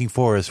the thinking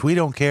for us. We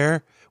don't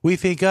care. We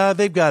think,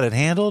 they've got it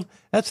handled.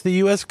 That's the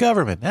U.S.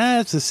 government.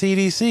 It's the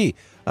CDC.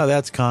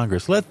 That's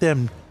Congress. Let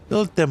them,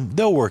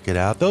 they'll work it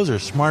out. Those are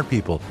smart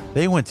people.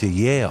 They went to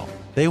Yale.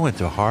 They went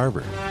to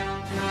Harvard.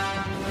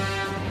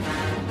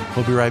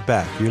 We'll be right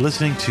back. You're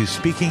listening to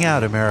Speaking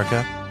Out,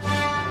 America.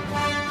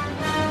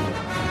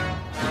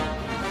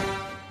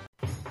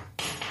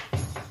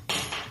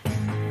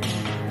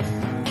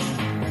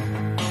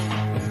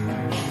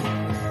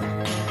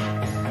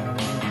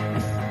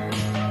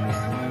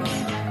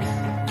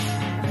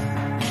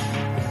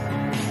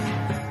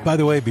 By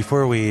the way,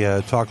 before we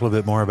talk a little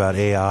bit more about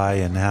AI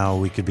and how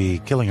we could be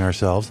killing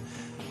ourselves,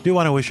 I do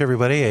want to wish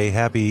everybody a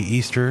happy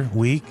Easter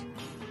week,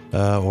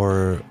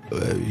 or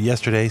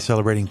yesterday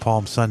celebrating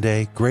Palm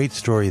Sunday. Great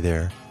story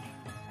there.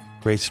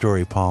 Great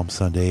story, Palm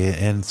Sunday.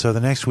 And so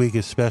the next week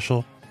is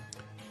special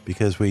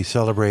because we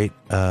celebrate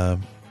a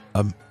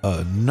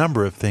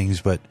number of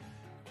things, but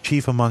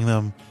chief among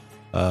them,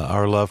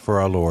 our love for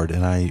our Lord.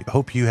 And I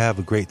hope you have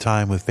a great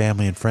time with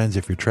family and friends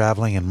if you're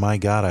traveling. And my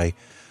God,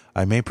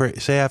 I may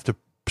have to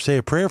say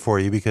a prayer for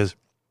you, because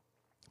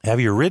have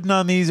you ridden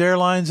on these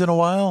airlines in a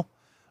while?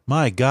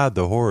 My God,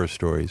 the horror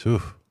stories.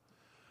 Oof.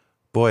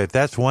 Boy, if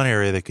that's one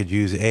area that could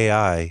use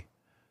AI,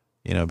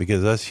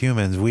 because us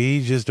humans,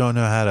 we just don't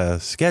know how to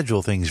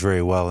schedule things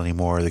very well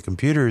anymore. The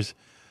computers,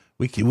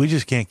 we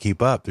just can't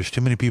keep up. There's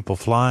too many people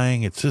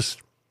flying. It's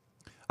just,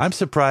 I'm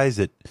surprised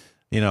that,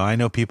 I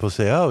know people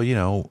say,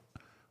 the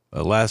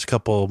last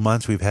couple of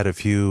months we've had a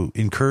few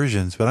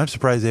incursions, but I'm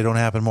surprised they don't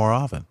happen more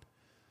often.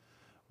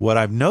 What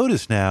I've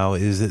noticed now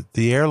is that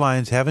the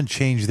airlines haven't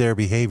changed their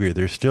behavior.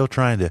 They're still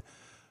trying to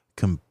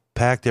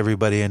compact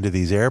everybody into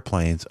these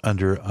airplanes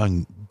under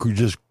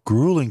just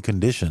grueling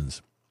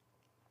conditions.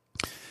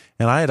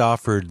 And I had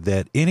offered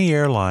that any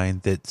airline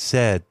that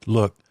said,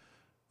 look,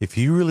 if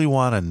you really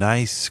want a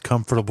nice,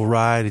 comfortable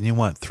ride and you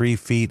want 3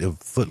 feet of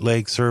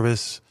foot-leg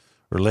service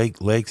or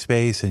leg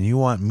space and you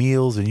want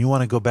meals and you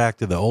want to go back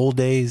to the old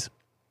days,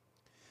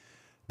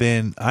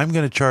 then I'm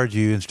going to charge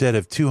you, instead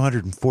of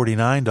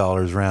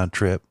 $249 round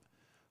trip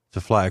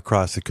to fly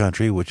across the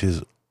country, which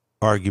is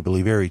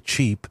arguably very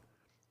cheap,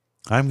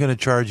 I'm going to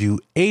charge you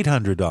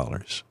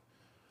 $800.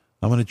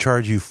 I'm going to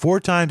charge you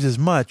 4 times as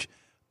much,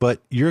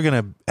 but you're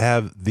going to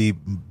have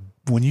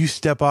when you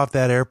step off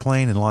that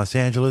airplane in Los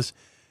Angeles,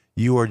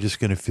 you are just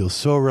going to feel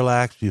so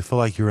relaxed. You feel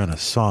like you're in a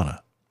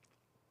sauna.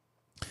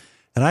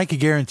 And I can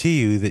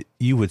guarantee you that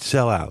you would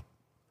sell out.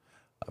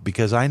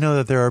 Because I know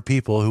that there are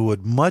people who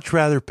would much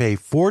rather pay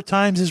 4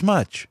 times as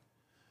much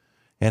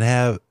and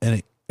have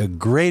a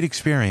great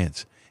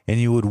experience, and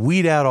you would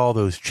weed out all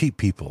those cheap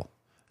people.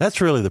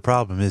 That's really the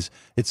problem, is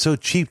it's so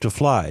cheap to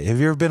fly. Have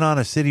you ever been on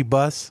a city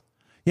bus?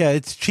 Yeah,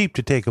 it's cheap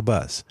to take a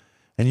bus.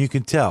 And you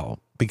can tell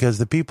because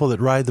the people that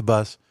ride the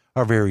bus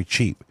are very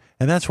cheap.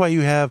 And that's why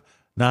you have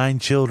 9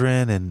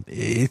 children, and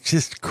it's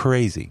just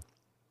crazy.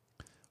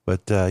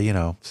 But,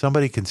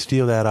 somebody can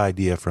steal that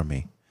idea from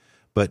me.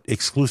 But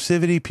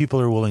exclusivity, people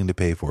are willing to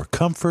pay for.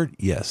 Comfort,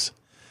 yes.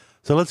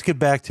 So let's get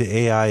back to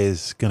AI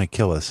is going to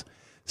kill us.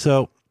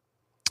 So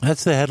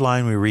that's the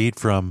headline we read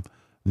from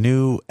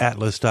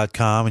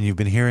newatlas.com. And you've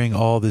been hearing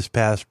all this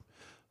past,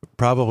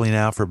 probably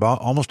now for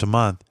about almost a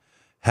month,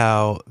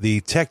 how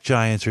the tech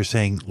giants are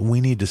saying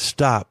we need to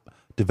stop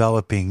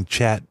developing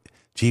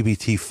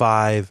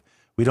ChatGPT-5.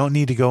 We don't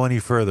need to go any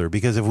further,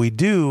 because if we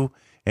do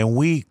and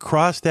we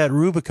cross that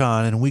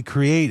Rubicon and we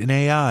create an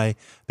AI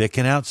that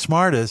can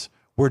outsmart us,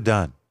 we're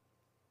done.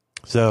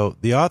 So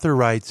the author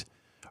writes,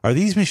 are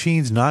these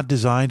machines not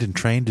designed and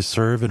trained to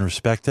serve and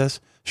respect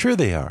us? Sure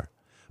they are.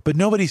 But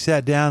nobody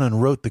sat down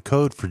and wrote the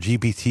code for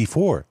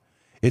GPT-4.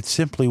 It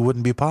simply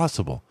wouldn't be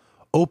possible.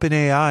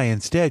 OpenAI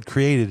instead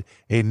created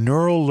a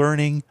neural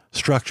learning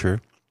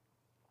structure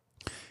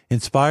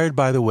inspired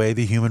by the way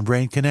the human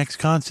brain connects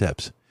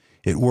concepts.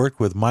 It worked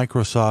with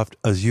Microsoft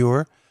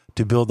Azure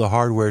to build the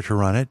hardware to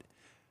run it,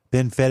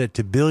 then fed it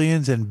to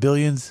billions and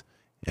billions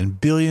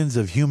and billions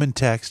of human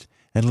text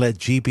and let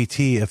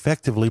GPT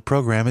effectively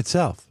program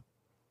itself.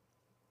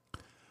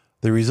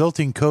 The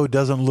resulting code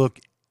doesn't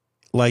look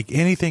like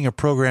anything a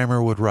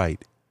programmer would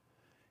write.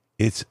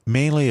 It's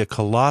mainly a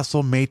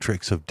colossal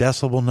matrix of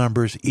decimal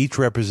numbers, each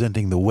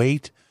representing the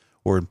weight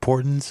or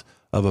importance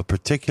of a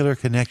particular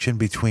connection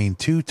between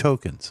 2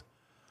 tokens.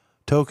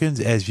 Tokens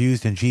as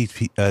used in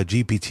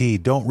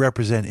GPT don't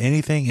represent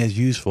anything as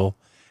useful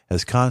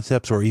as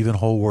concepts or even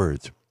whole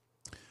words.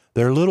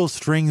 They're little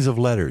strings of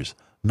letters,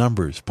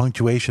 numbers,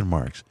 punctuation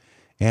marks,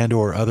 and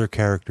or other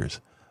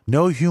characters.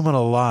 No human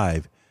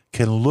alive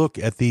can look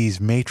at these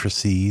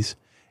matrices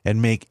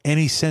and make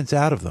any sense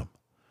out of them.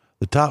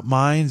 The top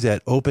minds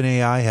at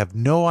OpenAI have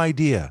no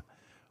idea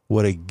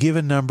what a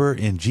given number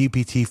in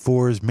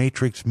GPT-4's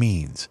matrix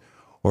means,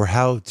 or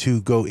how to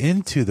go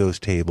into those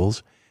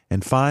tables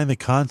and find the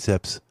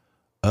concepts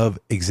of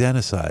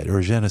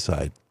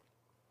genocide,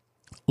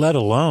 let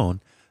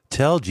alone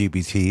tell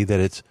GPT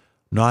that it's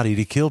naughty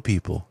to kill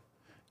people.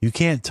 You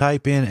can't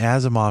type in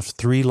Asimov's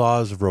 3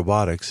 laws of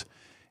robotics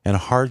and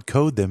hard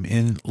code them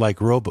in like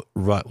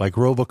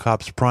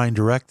Robocop's prime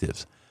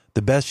directives.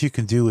 The best you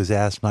can do is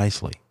ask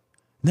nicely.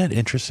 Isn't that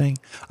interesting?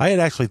 I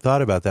had actually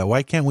thought about that.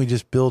 Why can't we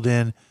just build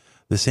in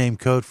the same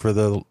code for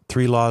the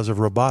 3 laws of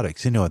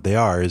robotics? You know what they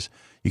are, is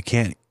you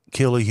can't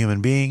kill a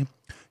human being.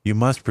 You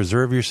must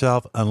preserve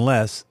yourself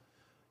unless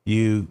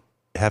you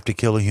have to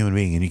kill a human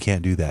being, and you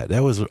can't do that.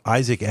 That was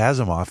Isaac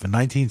Asimov in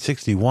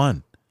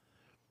 1961.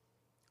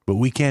 But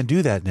we can't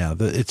do that now.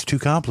 It's too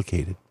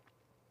complicated.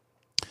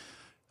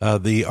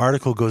 The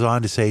article goes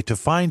on to say, to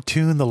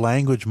fine-tune the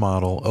language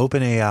model,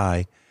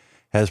 OpenAI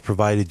has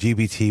provided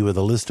GPT with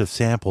a list of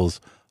samples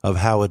of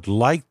how it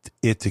liked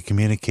it to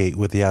communicate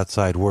with the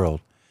outside world.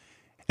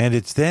 And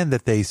it's then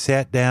that they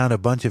sat down a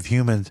bunch of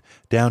humans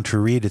down to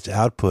read its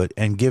output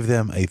and give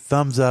them a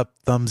thumbs up,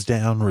 thumbs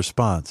down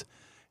response.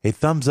 A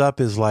thumbs up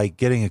is like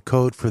getting a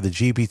code for the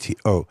GPT,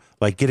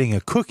 like getting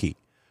a cookie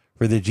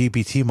for the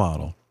GPT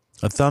model.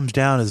 A thumbs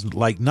down is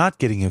like not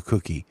getting a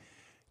cookie.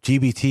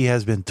 GPT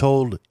has been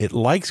told it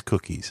likes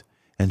cookies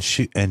and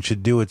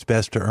should do its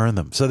best to earn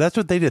them. So that's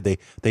what they did.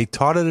 They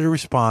taught it a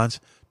response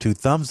to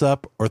thumbs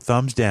up or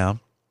thumbs down,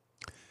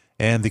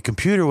 and the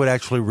computer would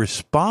actually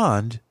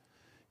respond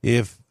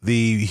if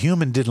the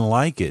human didn't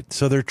like it.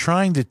 So they're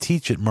trying to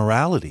teach it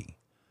morality.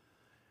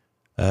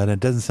 And it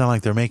doesn't sound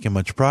like they're making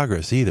much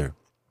progress either.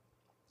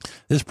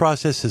 This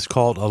process is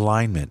called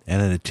alignment,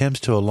 and it attempts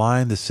to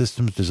align the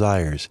system's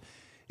desires,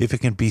 if it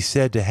can be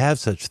said to have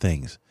such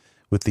things,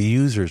 with the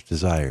user's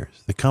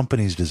desires, the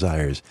company's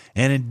desires,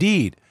 and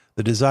indeed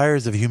the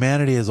desires of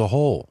humanity as a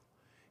whole.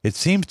 It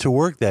seems to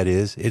work, that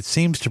is, it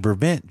seems to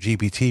prevent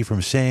GPT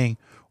from saying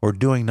or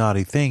doing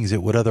naughty things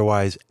it would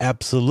otherwise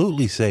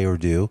absolutely say or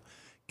do,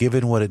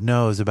 given what it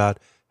knows about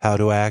how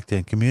to act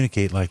and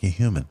communicate like a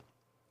human.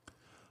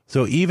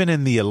 So even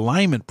in the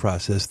alignment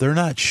process, they're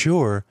not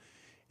sure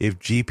if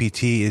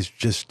GPT is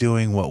just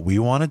doing what we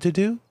want it to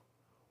do,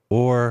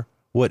 or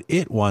what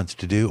it wants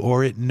to do,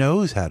 or it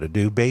knows how to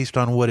do based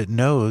on what it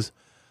knows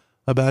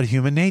about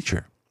human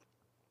nature.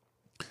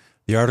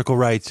 The article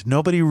writes,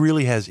 nobody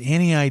really has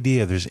any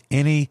idea there's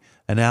any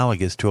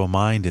analogous to a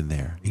mind in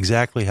there,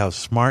 exactly how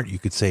smart you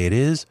could say it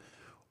is,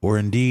 or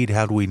indeed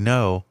how do we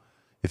know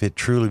if it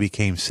truly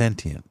became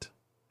sentient,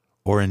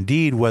 or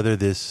indeed whether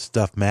this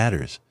stuff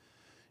matters.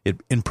 It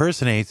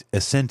impersonates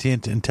a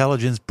sentient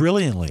intelligence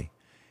brilliantly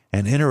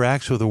and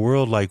interacts with the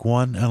world like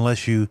one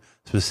unless you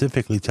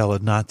specifically tell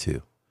it not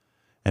to.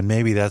 And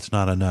maybe that's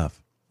not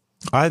enough.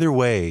 Either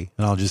way,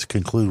 and I'll just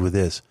conclude with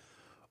this,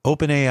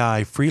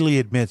 OpenAI freely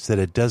admits that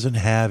it doesn't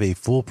have a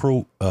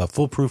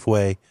foolproof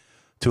way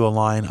to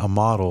align a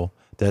model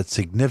that's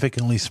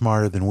significantly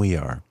smarter than we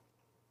are.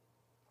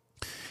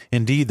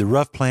 Indeed, the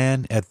rough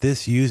plan at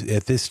this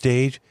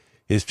stage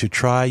is to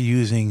try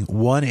using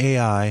one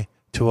AI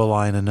to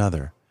align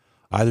another,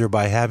 either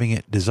by having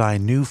it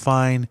design new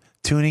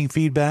fine-tuning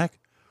feedback,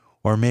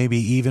 or maybe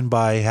even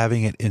by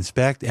having it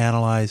inspect,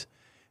 analyze,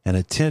 and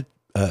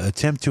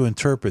attempt to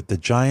interpret the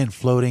giant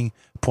floating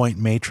point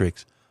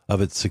matrix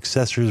of its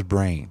successor's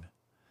brain.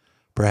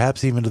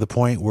 Perhaps even to the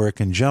point where it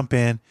can jump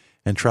in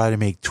and try to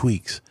make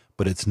tweaks,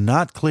 but it's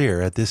not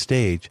clear at this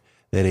stage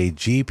that a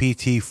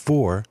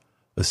GPT-4,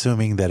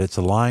 assuming that it's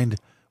aligned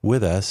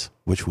with us,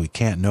 which we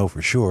can't know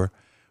for sure,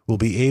 will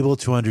be able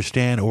to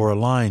understand or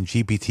align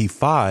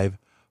GPT-5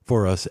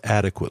 for us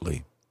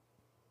adequately.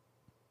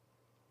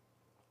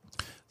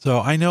 So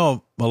I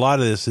know a lot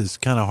of this is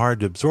kind of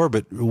hard to absorb,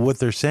 but what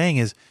they're saying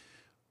is,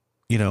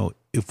 you know,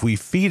 if we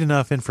feed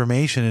enough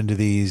information into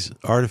these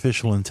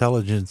artificial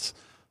intelligence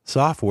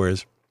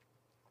softwares,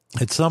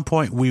 at some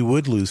point we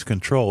would lose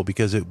control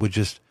because it would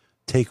just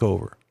take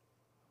over.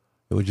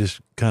 It would just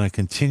kind of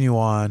continue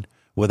on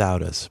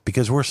without us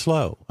because we're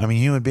slow. I mean,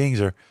 human beings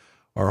are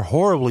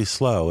horribly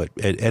slow at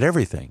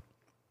everything.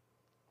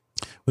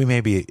 We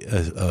may be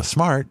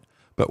smart,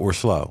 but we're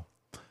slow.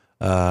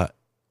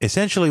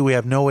 Essentially, we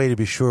have no way to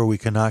be sure we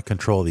cannot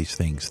control these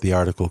things, the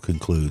article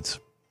concludes.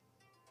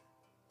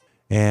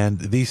 And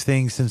these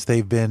things, since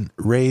they've been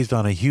raised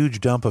on a huge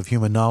dump of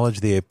human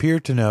knowledge, they appear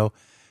to know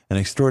an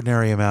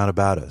extraordinary amount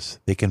about us.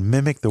 They can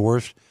mimic the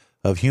worst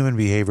of human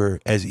behavior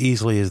as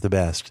easily as the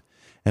best.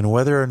 And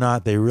whether or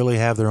not they really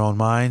have their own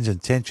minds,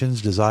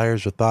 intentions,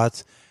 desires, or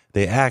thoughts,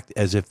 they act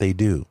as if they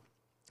do.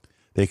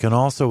 They can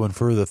also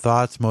infer the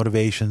thoughts,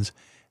 motivations,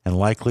 and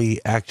likely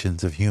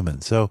actions of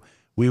humans. So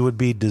we would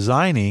be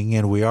designing,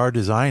 and we are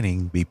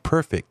designing, the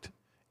perfect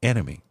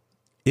enemy,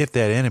 if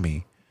that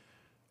enemy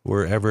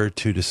were ever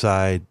to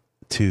decide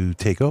to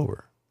take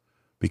over,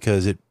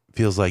 because it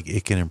feels like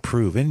it can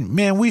improve. And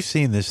man, we've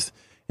seen this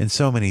in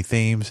so many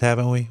themes,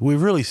 haven't we?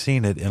 We've really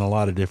seen it in a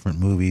lot of different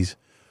movies.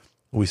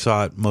 We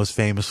saw it most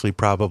famously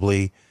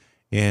probably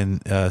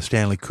in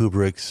Stanley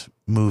Kubrick's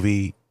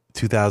movie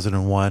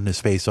 2001, A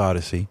Space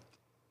Odyssey,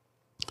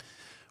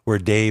 where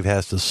Dave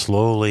has to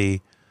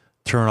slowly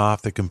turn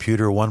off the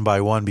computer one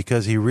by one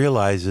because he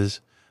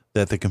realizes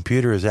that the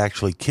computer is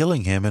actually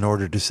killing him in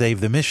order to save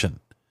the mission.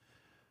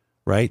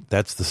 Right?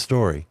 That's the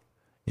story.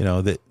 You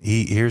know, that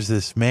here's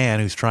this man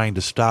who's trying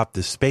to stop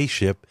this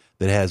spaceship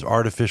that has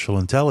artificial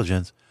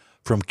intelligence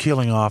from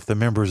killing off the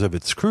members of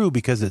its crew,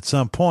 because at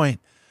some point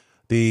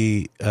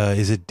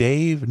is it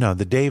Dave? No,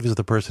 the Dave is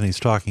the person he's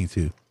talking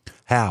to.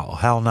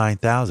 Hal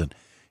 9000.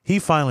 He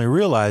finally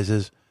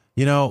realizes,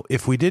 you know,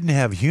 if we didn't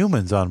have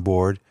humans on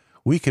board,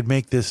 we could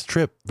make this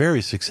trip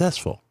very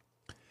successful.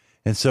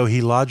 And so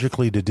he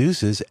logically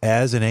deduces,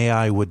 as an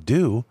AI would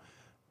do,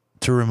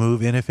 to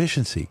remove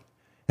inefficiency.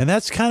 And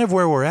that's kind of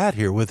where we're at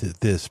here with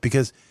this,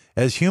 because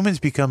as humans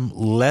become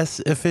less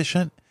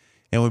efficient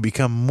and we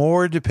become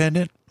more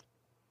dependent,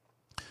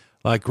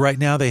 like right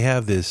now they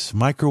have this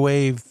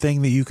microwave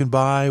thing that you can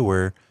buy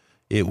where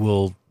it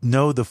will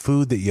know the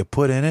food that you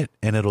put in it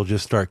and it'll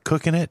just start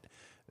cooking it.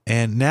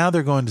 And now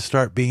they're going to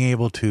start being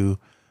able to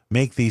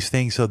make these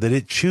things so that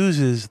it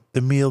chooses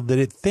the meal that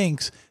it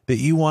thinks that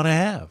you want to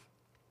have.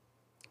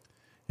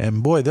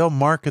 And boy, they'll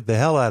market the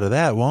hell out of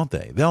that, won't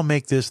they? They'll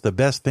make this the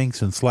best thing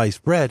since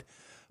sliced bread,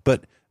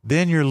 but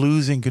then you're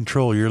losing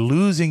control. You're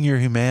losing your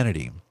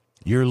humanity.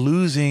 You're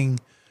losing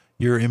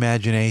your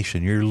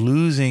imagination. You're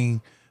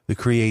losing the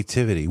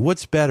creativity.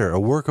 What's better, a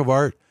work of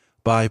art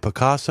by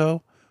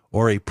Picasso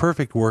or a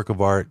perfect work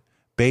of art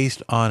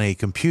based on a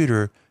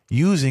computer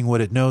using what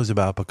it knows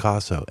about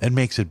Picasso and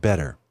makes it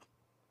better?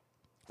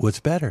 What's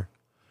better?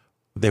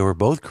 They were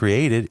both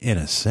created in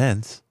a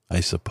sense.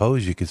 I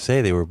suppose you could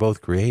say they were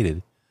both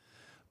created.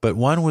 But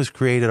one was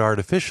created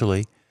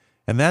artificially,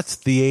 and that's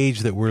the age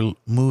that we're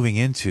moving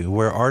into,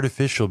 where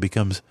artificial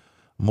becomes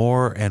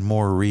more and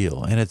more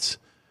real. And it's,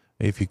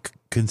 if you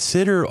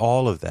consider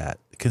all of that,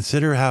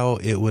 consider how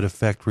it would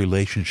affect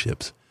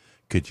relationships.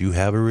 Could you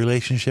have a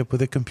relationship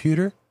with a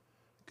computer?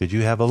 Could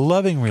you have a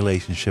loving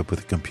relationship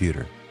with a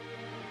computer?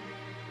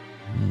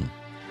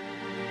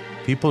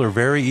 People are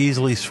very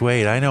easily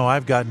swayed. I know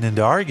I've gotten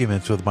into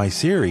arguments with my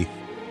Siri.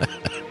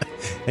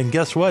 And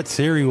guess what?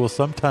 Siri will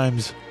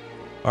sometimes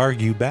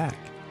argue back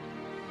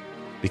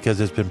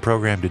because it's been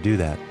programmed to do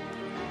that.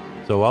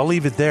 So I'll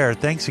leave it there.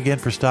 Thanks again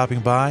for stopping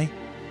by.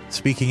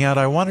 Speaking out,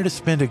 I wanted to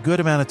spend a good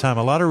amount of time.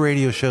 A lot of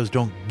radio shows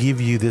don't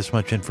give you this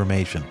much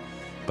information,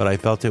 but I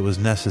felt it was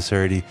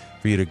necessary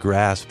for you to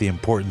grasp the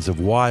importance of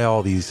why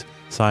all these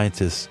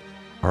scientists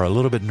are a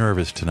little bit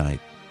nervous tonight.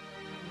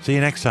 See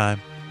you next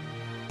time.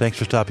 Thanks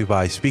for stopping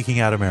by. Speaking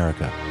Out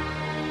America.